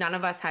 None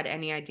of us had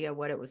any idea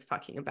what it was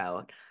fucking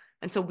about.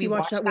 And so we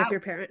watched that with your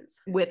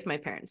parents? With my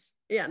parents.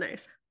 Yeah,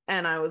 nice.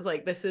 And I was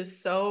like, this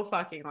is so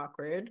fucking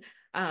awkward.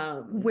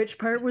 Which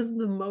part was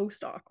the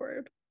most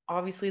awkward?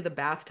 Obviously the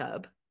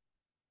bathtub.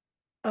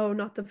 Oh,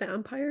 not the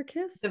vampire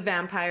kiss? The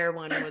vampire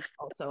one was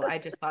also, I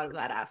just thought of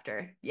that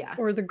after. Yeah.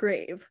 Or the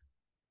grave.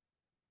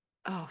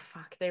 Oh,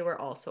 fuck. They were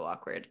all so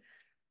awkward.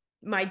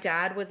 My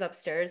dad was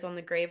upstairs on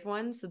the grave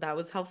one, so that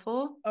was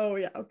helpful. Oh,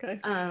 yeah. Okay.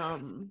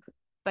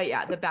 But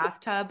yeah, the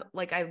bathtub,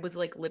 like I was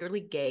like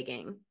literally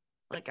gagging.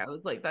 Like I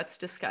was like, that's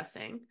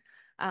disgusting.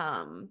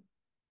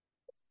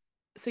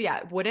 So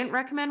yeah, wouldn't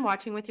recommend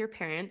watching with your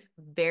parents.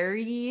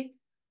 Very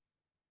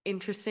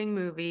interesting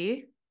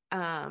movie.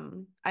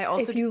 I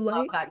also just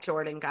love that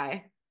Jordan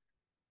guy.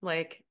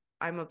 Like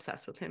I'm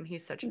obsessed with him.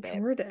 He's such a babe.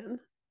 Jordan.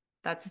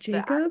 That's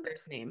Jacob? the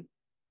actor's name.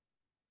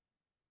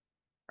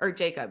 Or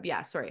Jacob,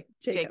 yeah, sorry.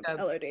 Jacob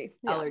Elordi.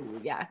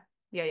 Yeah.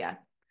 Elordi,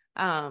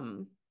 yeah.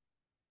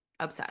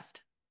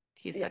 Obsessed.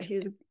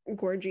 He's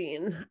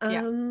gorgine.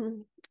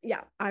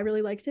 Yeah, I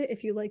really liked it.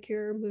 If you like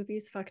your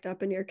movies fucked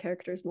up and your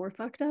characters more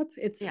fucked up,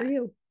 it's for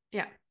you.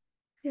 Yeah.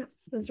 Yeah,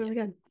 it was really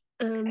good.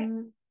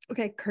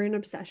 Okay, current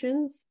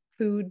obsessions,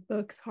 food,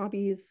 books,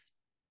 hobbies,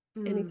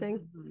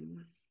 anything.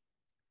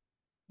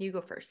 You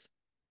go first.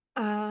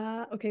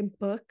 Okay,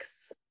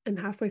 books. I'm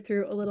halfway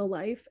through A Little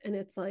Life, and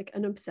it's like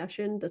an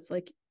obsession that's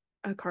like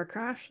a car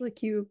crash.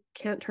 Like you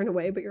can't turn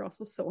away, but you're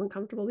also so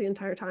uncomfortable the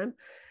entire time.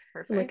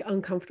 Perfect. And like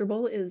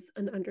uncomfortable is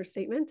an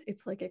understatement.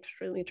 It's like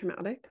extremely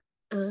traumatic.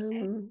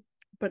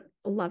 But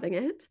loving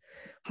it.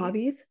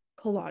 Hobbies,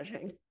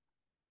 collaging.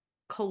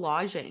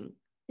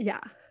 Yeah.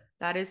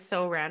 That is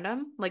so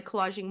random. Like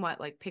collaging what?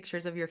 Like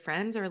pictures of your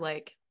friends or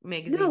like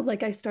magazines? No,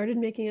 like I started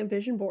making a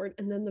vision board,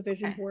 and then the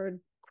vision board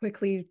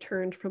quickly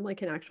turned from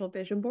like an actual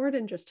vision board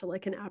and just to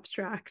like an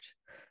abstract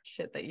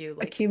shit that you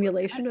like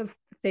accumulation of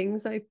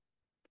things I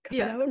cut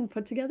out and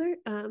put together.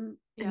 And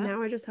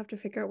now I just have to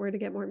figure out where to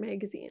get more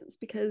magazines,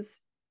 because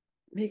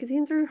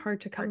magazines are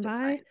hard to come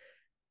by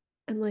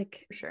and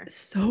like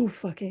so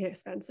fucking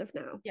expensive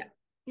now.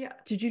 Yeah.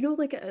 Did you know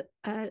like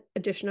a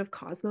edition of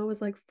Cosmo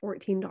was like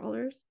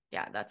 $14?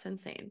 Yeah, that's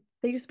insane.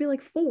 They used to be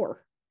like $4.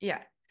 Yeah.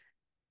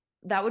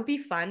 That would be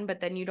fun, but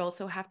then you'd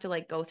also have to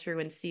like go through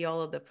and see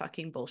all of the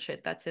fucking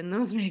bullshit that's in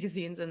those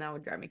magazines, and that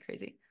would drive me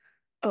crazy.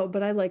 Oh,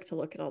 but I like to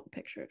look at all the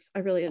pictures. I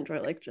really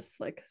enjoy like just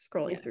like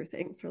scrolling through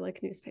things or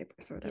like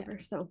newspapers or whatever.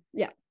 So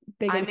yeah,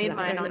 I made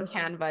mine on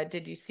Canva.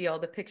 Did you see all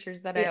the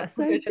pictures that I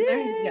uploaded in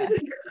there? Yeah.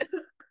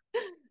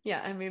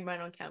 Yeah, I made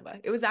mine on Canva.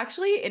 It was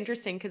actually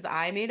interesting because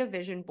I made a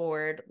vision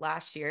board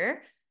last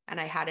year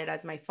and I had it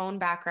as my phone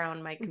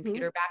background, my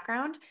computer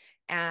background,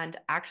 and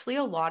actually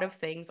a lot of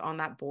things on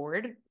that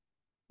board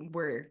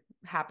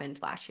happened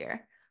last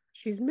year.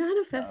 She's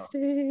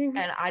manifesting.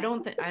 And I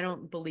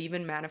don't believe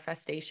in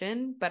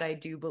manifestation, but I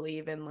do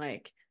believe in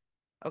like,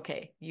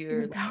 okay,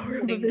 you're the power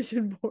of a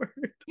vision board.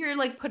 You're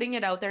like putting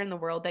it out there in the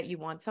world that you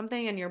want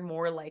something, and you're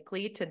more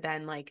likely to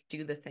then like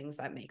do the things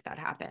that make that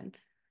happen.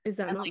 Is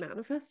that not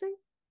manifesting?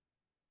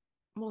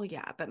 Well,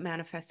 yeah, but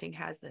manifesting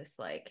has this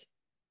like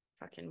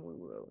fucking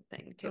woo-woo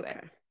thing to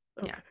it.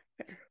 Yeah.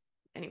 Fair.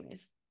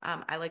 Anyways,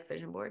 I like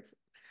vision boards.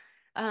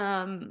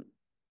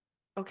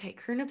 Okay,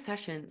 current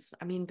obsessions.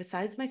 I mean,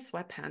 besides my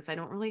sweatpants, I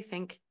don't really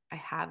think I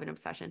have an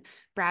obsession.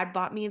 Brad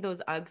bought me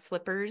those UGG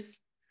slippers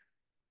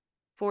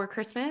for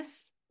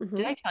Christmas.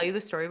 Did I tell you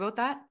the story about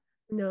that?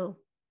 No.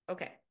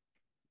 Okay.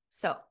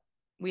 So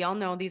we all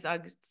know these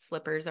UGG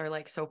slippers are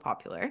like so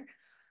popular.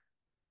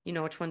 You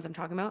know which ones I'm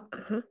talking about?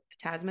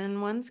 Tasman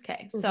ones.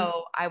 Okay.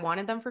 So I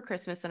wanted them for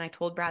Christmas, and I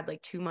told Brad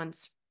like 2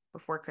 months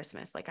before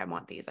Christmas, like I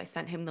want these. I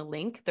sent him the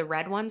link. The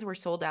red ones were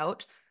sold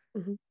out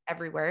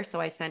everywhere.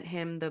 So I sent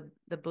him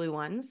the blue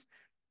ones,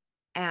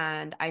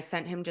 and I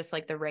sent him just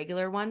like the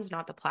regular ones,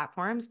 not the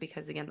platforms,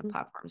 because again, the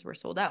platforms were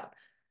sold out.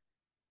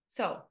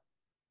 So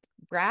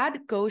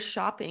Brad goes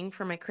shopping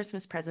for my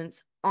Christmas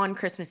presents on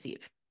Christmas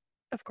Eve.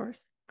 Of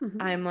course.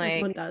 I'm like,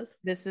 as one does.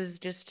 This is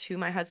just who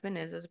my husband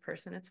is as a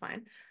person. It's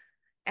fine.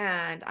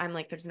 And I'm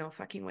like, there's no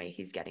fucking way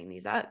he's getting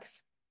these UGGs.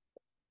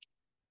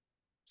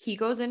 he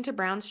goes into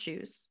Brown's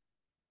shoes.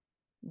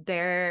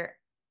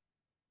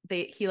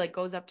 He like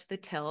goes up to the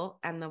till,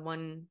 and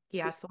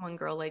he asked the one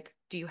girl, like,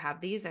 do you have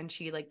these? And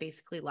she like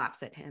basically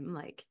laughs at him,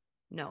 like,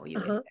 no, you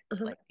idiot.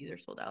 Like, these are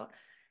sold out.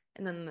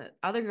 And then the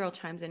other girl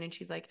chimes in and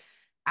she's like,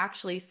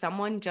 actually,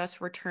 someone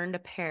just returned a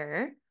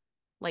pair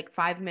like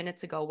 5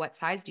 minutes ago. What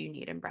size do you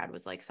need? And Brad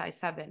was like, size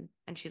 7.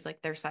 And she's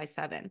like, they're size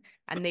 7.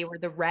 And they were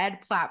the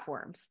red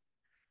platforms.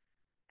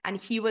 And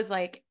he's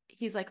like,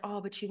 oh,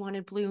 but she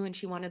wanted blue and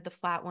she wanted the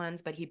flat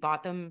ones, but he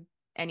bought them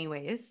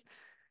anyways,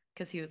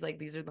 because he was like,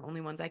 these are the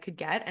only ones I could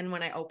get. And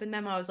when I opened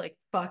them, I was like,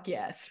 fuck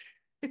yes.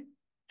 It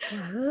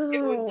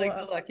was like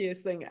the Wow.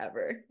 luckiest thing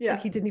ever. Like Yeah.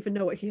 he didn't even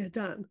know what he had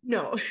done.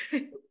 No.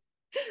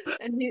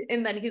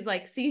 And then he's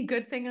like, see,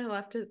 good thing I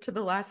left it to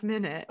the last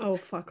minute. Oh,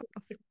 fuck.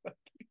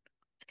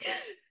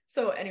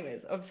 So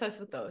anyways, obsessed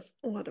with those.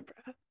 What a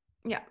brat.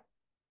 Yeah.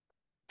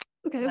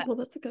 Okay, well,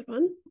 that's a good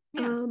one.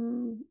 Yeah.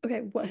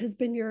 Okay, what has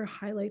been your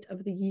highlight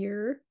of the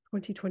year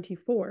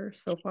 2024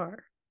 so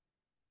far?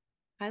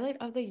 Highlight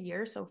of the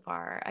year so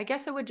far. I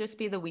guess it would just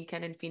be the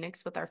weekend in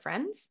Phoenix with our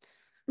friends.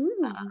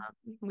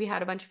 We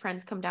had a bunch of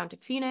friends come down to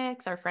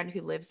Phoenix, our friend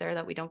who lives there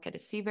that we don't get to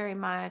see very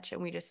much,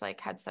 and we just like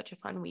had such a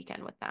fun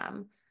weekend with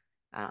them.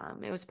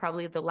 It was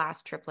probably the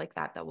last trip like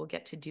that we'll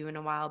get to do in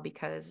a while,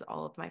 because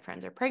all of my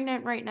friends are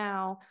pregnant right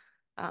now.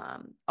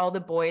 All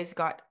the boys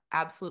got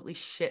absolutely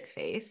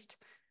shit-faced,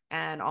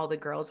 and all the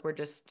girls were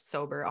just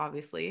sober,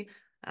 obviously.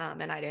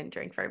 And I didn't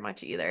drink very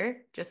much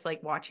either. Just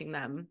like watching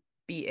them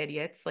be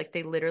idiots. Like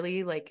they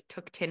literally like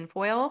took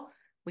tinfoil.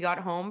 We got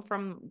home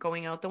from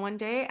going out the one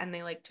day and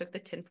they like took the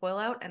tinfoil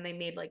out and they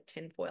made like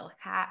tinfoil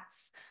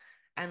hats.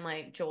 And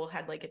like Joel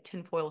had like a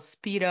tinfoil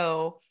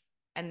Speedo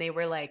and they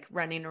were like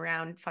running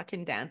around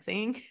fucking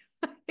dancing.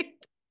 How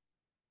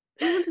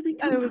did they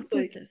come up with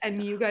this and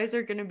stuff? you guys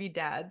are gonna be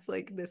dads.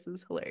 Like, this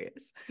is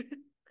hilarious.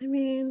 I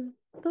mean,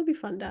 they'll be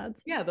fun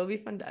dads. Yeah, they'll be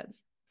fun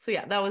dads. So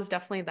yeah, that was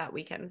definitely, that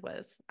weekend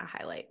was a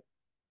highlight.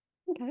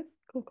 Okay,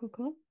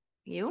 cool.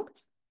 You?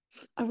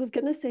 I was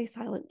gonna say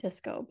silent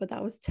disco, but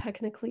that was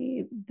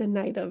technically the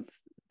night of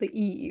the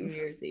eve. New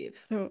Year's Eve.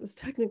 So it was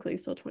technically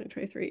still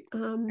 2023.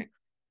 Okay.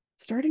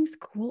 Starting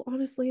school,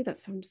 honestly, that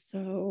sounds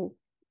so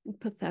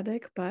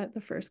pathetic, but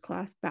the first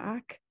class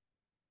back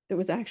that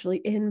was actually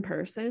in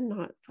person,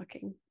 not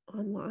fucking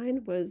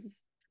online, was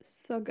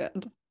so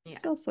good. Yeah.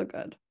 So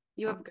good.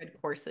 You have good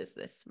courses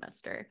this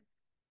semester.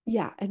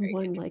 Yeah, and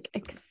one like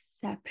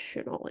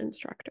exceptional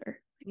instructor.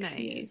 Like, nice.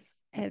 she is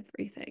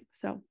everything.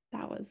 So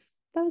that was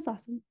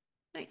awesome.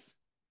 Nice.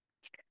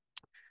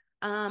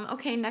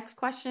 Okay, next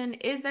question.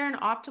 Is there an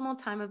optimal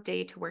time of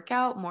day to work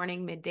out?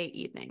 Morning, midday,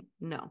 evening?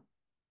 No.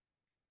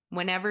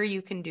 Whenever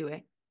you can do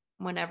it.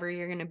 Whenever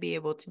you're going to be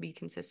able to be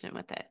consistent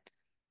with it.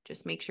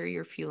 Just make sure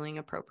you're fueling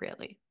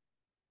appropriately.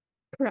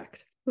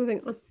 Correct.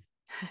 Moving on.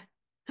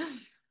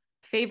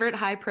 Favorite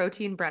high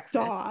protein breakfast?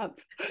 Stop.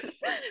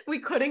 We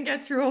couldn't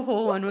get through a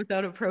whole one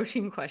without a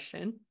protein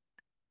question.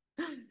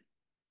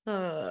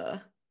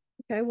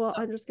 Okay, well,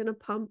 I'm just gonna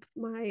pump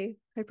my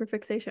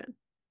hyperfixation.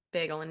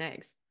 Bagel and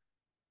eggs.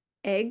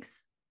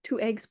 Eggs,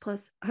 2 eggs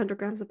plus 100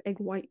 grams of egg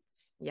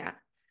whites. Yeah.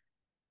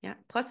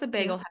 Plus a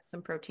bagel has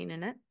some protein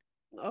in it.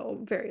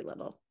 Oh, very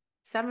little.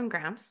 7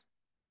 grams.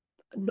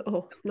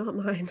 No, not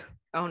mine.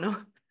 Oh no.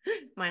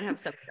 Mine have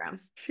 7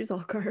 grams. She's all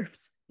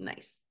carbs.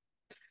 Nice.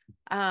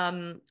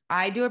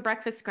 I do a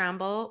breakfast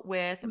scramble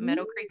with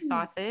Meadow Creek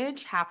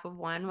sausage, half of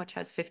one, which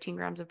has 15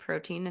 grams of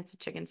protein. It's a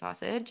chicken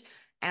sausage,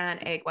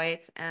 and egg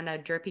whites and a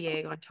jerky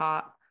egg on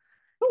top.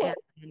 Cool.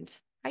 And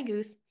hi,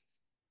 Goose.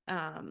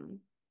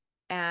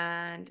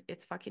 And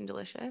it's fucking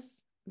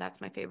delicious.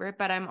 That's my favorite.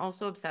 But I'm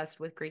also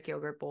obsessed with Greek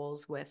yogurt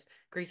bowls with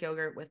Greek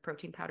yogurt with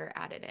protein powder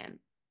added in.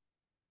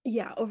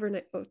 Yeah,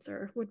 overnight oats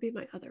would be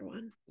my other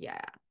one. Yeah.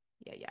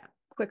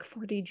 Quick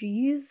 40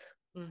 Gs.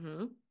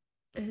 Mm-hmm.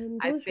 And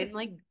I've been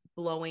like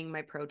blowing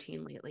my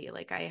protein lately.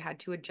 Like I had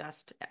to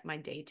adjust my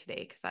day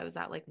today because I was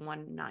at like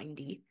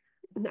 190.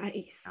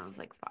 Nice. I was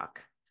like,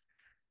 fuck.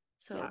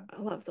 So yeah,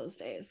 I love those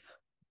days.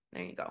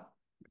 There you go.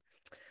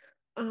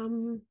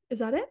 Is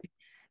that it?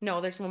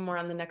 No, there's one more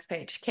on the next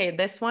page. Okay,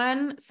 this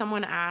one,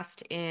 someone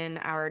asked in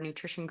our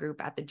nutrition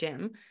group at the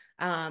gym.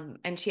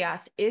 And she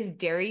asked, is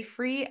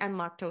dairy-free and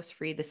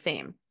lactose-free the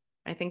same?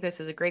 I think this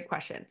is a great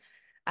question.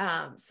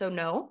 So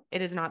no,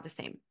 it is not the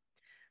same.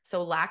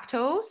 So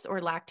lactose or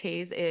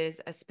lactase is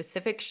a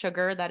specific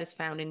sugar that is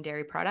found in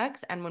dairy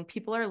products. And when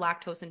people are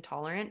lactose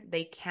intolerant,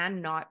 they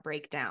cannot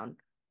break down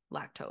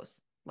lactase.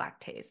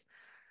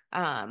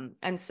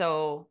 And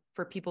so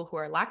for people who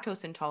are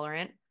lactose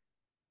intolerant,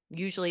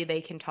 usually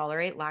they can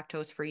tolerate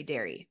lactose-free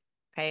dairy,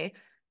 okay?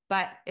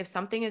 But if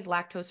something is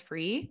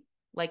lactose-free,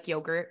 like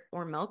yogurt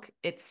or milk,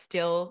 it's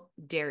still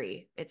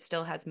dairy. It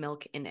still has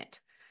milk in it.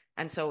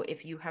 And so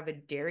if you have a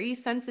dairy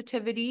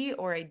sensitivity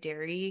or a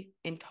dairy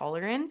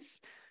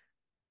intolerance,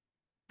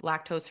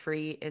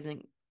 lactose-free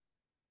isn't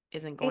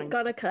going. Ain't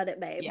gonna cut it,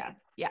 babe.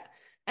 Yeah.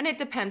 And it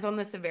depends on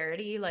the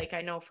severity. Like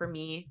I know for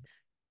me,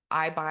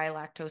 I buy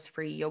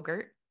lactose-free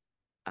yogurt.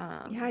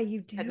 Yeah,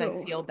 you do. Because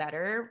I feel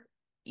better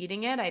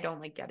eating it. I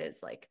don't like get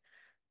as like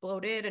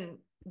bloated and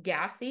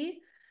gassy.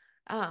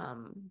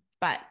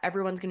 But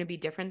everyone's going to be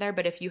different there.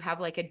 But if you have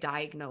like a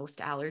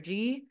diagnosed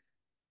allergy,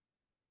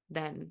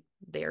 then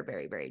they're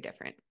very, very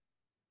different.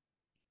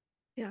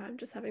 Yeah, I'm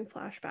just having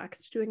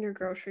flashbacks to doing your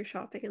grocery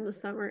shopping in the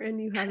summer and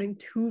you having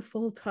 2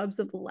 full tubs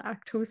of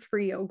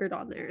lactose-free yogurt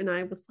on there. And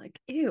I was like,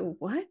 ew,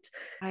 what?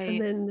 And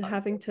then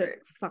having to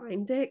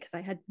find it because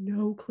I had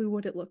no clue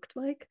what it looked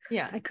like.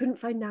 Yeah. I couldn't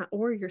find that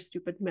or your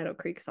stupid Meadow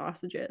Creek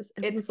sausages.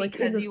 And it was like in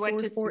because the you went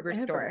to store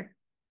Superstore. forever.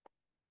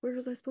 Where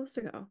was I supposed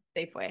to go?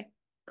 Safeway.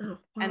 Oh,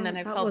 well, and then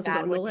I that felt wasn't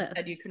bad on the when you list.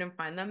 said you couldn't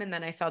find them. And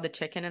then I saw the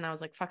chicken and I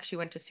was like, fuck, she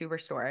went to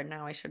Superstore. And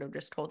now I should have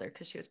just told her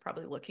because she was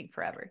probably looking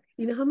forever.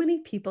 You know how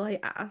many people I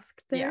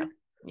asked there?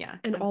 Yeah.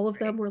 And all of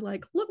them were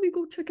like, let me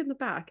go check in the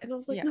back. And I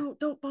was like, no,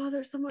 don't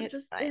bother. Someone It's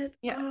just fine. did.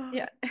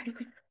 Yeah.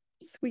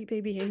 Sweet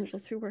baby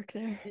angels who work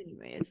there.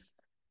 Anyways.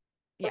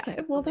 Yeah. Okay.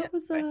 Well, that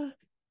was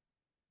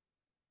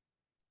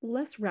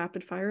less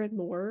rapid fire and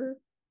more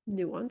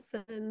nuance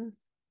than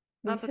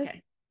that's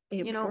okay.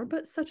 Aimed for,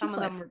 but such some is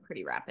of life. them were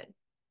pretty rapid.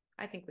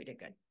 I think we did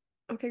good.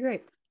 Okay,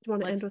 great. Do you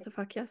want to end with a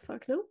fuck yes,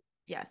 fuck no?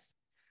 Yes.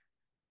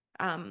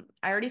 I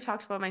already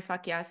talked about my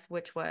fuck yes,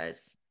 which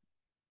was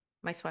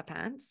my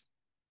sweatpants.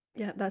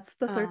 Yeah, that's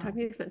the third time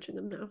you've mentioned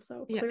them now.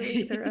 So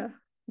clearly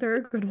they're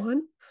a good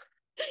one.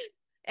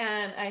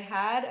 And I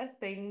had a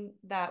thing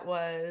that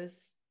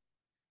was,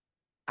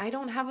 I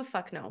don't have a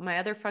fuck no. My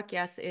other fuck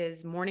yes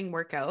is morning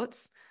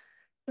workouts.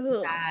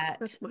 Ugh,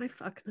 that's my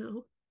fuck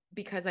no.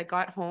 Because I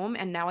got home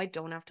and now I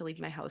don't have to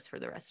leave my house for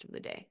the rest of the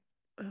day.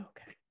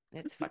 Okay.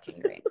 It's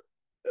fucking great.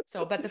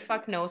 So, but the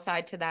fuck no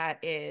side to that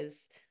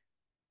is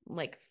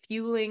like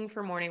fueling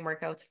for morning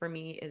workouts for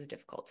me is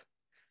difficult.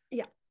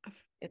 Yeah.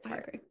 It's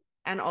hard. Agree.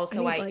 And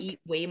also I eat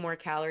way more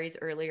calories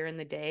earlier in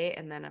the day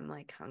and then I'm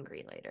like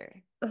hungry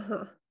later.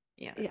 Uh-huh.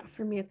 Yeah. Yeah,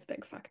 for me it's a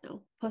big fuck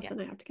no. Plus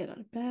then I have to get out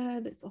of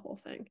bed. It's a whole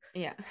thing.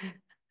 Yeah.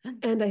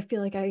 And I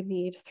feel like I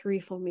need 3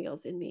 full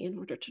meals in me in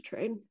order to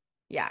train.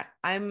 Yeah.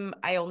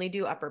 I only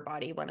do upper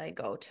body when I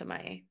go to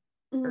my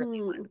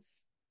early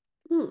ones.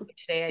 So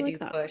today I do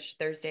push,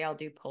 Thursday I'll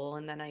do pull,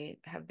 and then I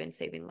have been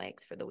saving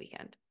legs for the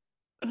weekend.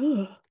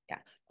 Ugh. Yeah.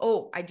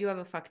 Oh, I do have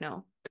a fuck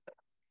no.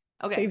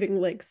 Okay. Saving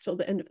legs till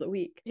the end of the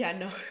week. Yeah,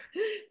 no.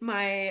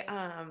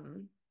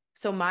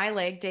 So my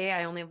leg day,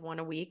 I only have one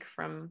a week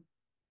from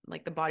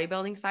like the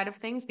bodybuilding side of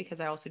things because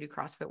I also do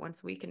CrossFit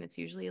once a week and it's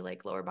usually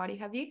like lower body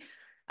heavy.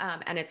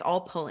 And it's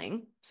all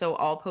pulling, so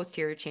all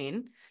posterior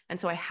chain. And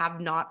so I have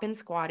not been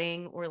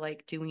squatting or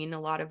like doing a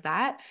lot of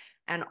that.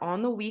 And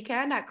on the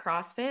weekend at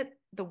CrossFit,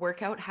 the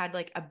workout had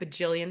like a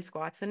bajillion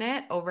squats in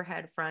it,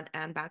 overhead, front,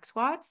 and back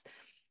squats.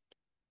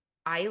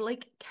 I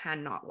like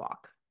cannot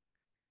walk.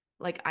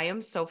 Like I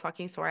am so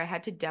fucking sore. I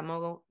had to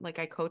demo, like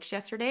I coached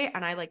yesterday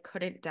and I like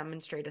couldn't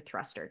demonstrate a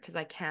thruster because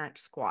I can't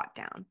squat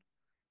down.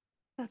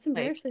 That's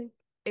embarrassing.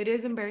 Like, it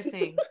is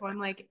embarrassing. So I'm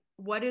like,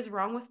 what is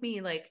wrong with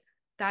me? Like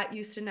that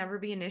used to never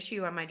be an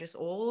issue. Am I just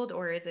old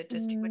or is it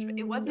just too much?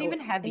 It wasn't even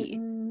heavy. It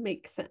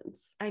makes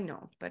sense. I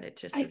know, but it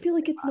just I feel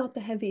like it's not the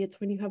heavy. It's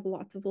when you have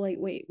lots of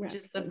lightweight reps.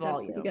 Just the volume.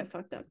 That's when you get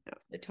fucked up. Yeah.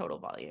 The total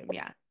volume.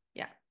 Yeah.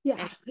 Yeah.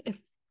 Yeah. If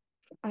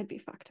I'd be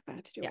fucked if I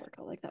had to do a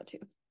workout like that too.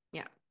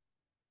 Yeah.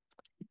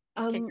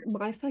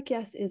 My fuck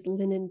yes is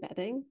linen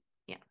bedding.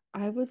 Yeah.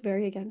 I was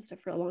very against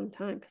it for a long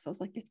time because I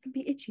was like, this could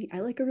be itchy.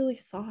 I like a really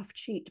soft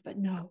sheet, but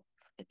no.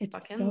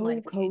 It's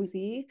so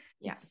cozy.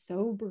 Yeah. It's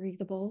so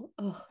breathable.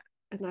 Ugh.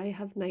 And I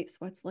have night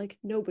sweats like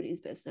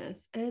nobody's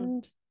business.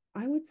 And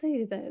I would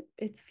say that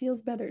it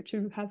feels better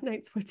to have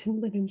night sweats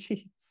in linen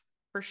sheets.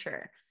 For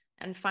sure.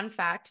 And fun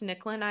fact,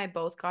 Nicola and I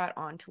both got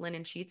onto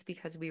linen sheets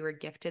because we were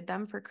gifted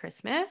them for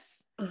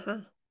Christmas. Uh-huh.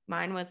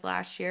 Mine was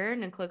last year.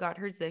 Nicola got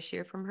hers this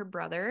year from her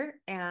brother.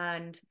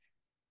 And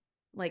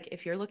like,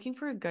 if you're looking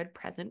for a good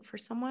present for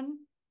someone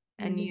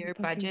and your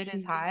budget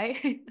is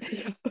high,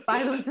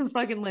 buy them some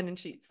fucking linen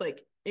sheets.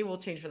 Like, it will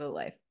change for their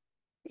life.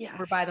 Yeah.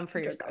 Or buy them for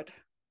yourself.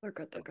 They're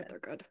good. They're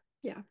good.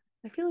 Yeah.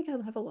 I feel like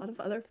I have a lot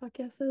of other fuck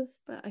yeses,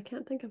 but I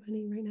can't think of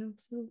any right now.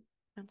 So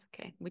that's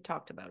okay. We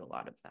talked about a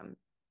lot of them.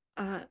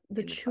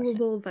 The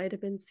chewable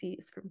vitamin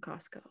C's from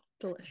Costco.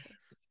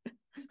 Delicious.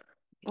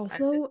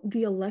 Also,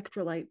 the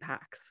electrolyte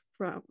packs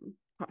from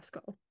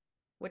Costco.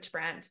 Which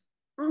brand?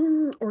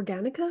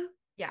 Organica.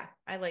 Yeah,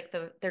 I like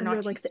they're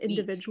like the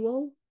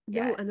individual.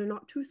 Yeah. No, and they're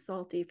not too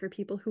salty for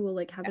people who will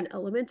like have an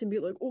element and be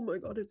like, oh my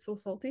God, it's so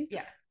salty.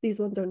 Yeah. These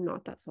ones are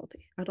not that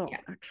salty at all,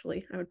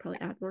 actually. I would probably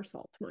add more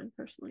salt to mine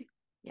personally.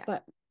 Yeah.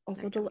 But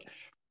also delish.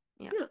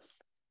 Yeah.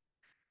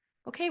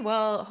 Okay,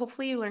 well,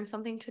 hopefully you learned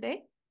something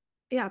today.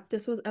 Yeah,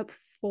 this was up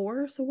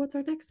 4. So what's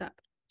our next step?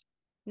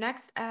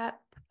 Next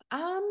up,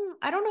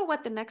 I don't know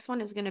what the next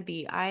one is going to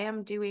be. I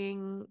am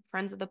doing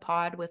Friends of the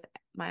Pod with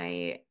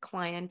my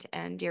client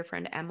and dear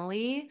friend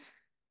Emily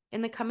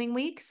in the coming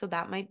week. So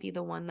that might be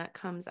the one that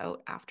comes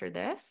out after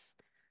this.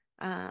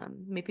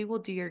 Maybe we'll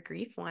do your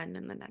grief one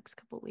in the next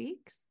couple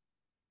weeks.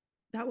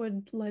 That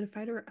would light a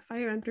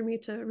fire under me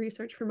to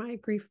research for my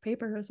grief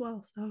paper as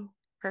well. So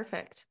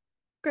perfect.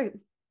 Great.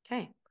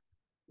 Okay.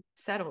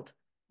 Settled.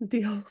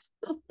 Deal.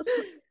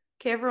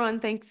 Okay, everyone.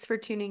 Thanks for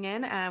tuning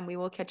in, and we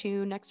will catch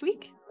you next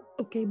week.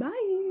 Okay,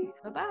 bye.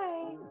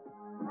 Bye-bye.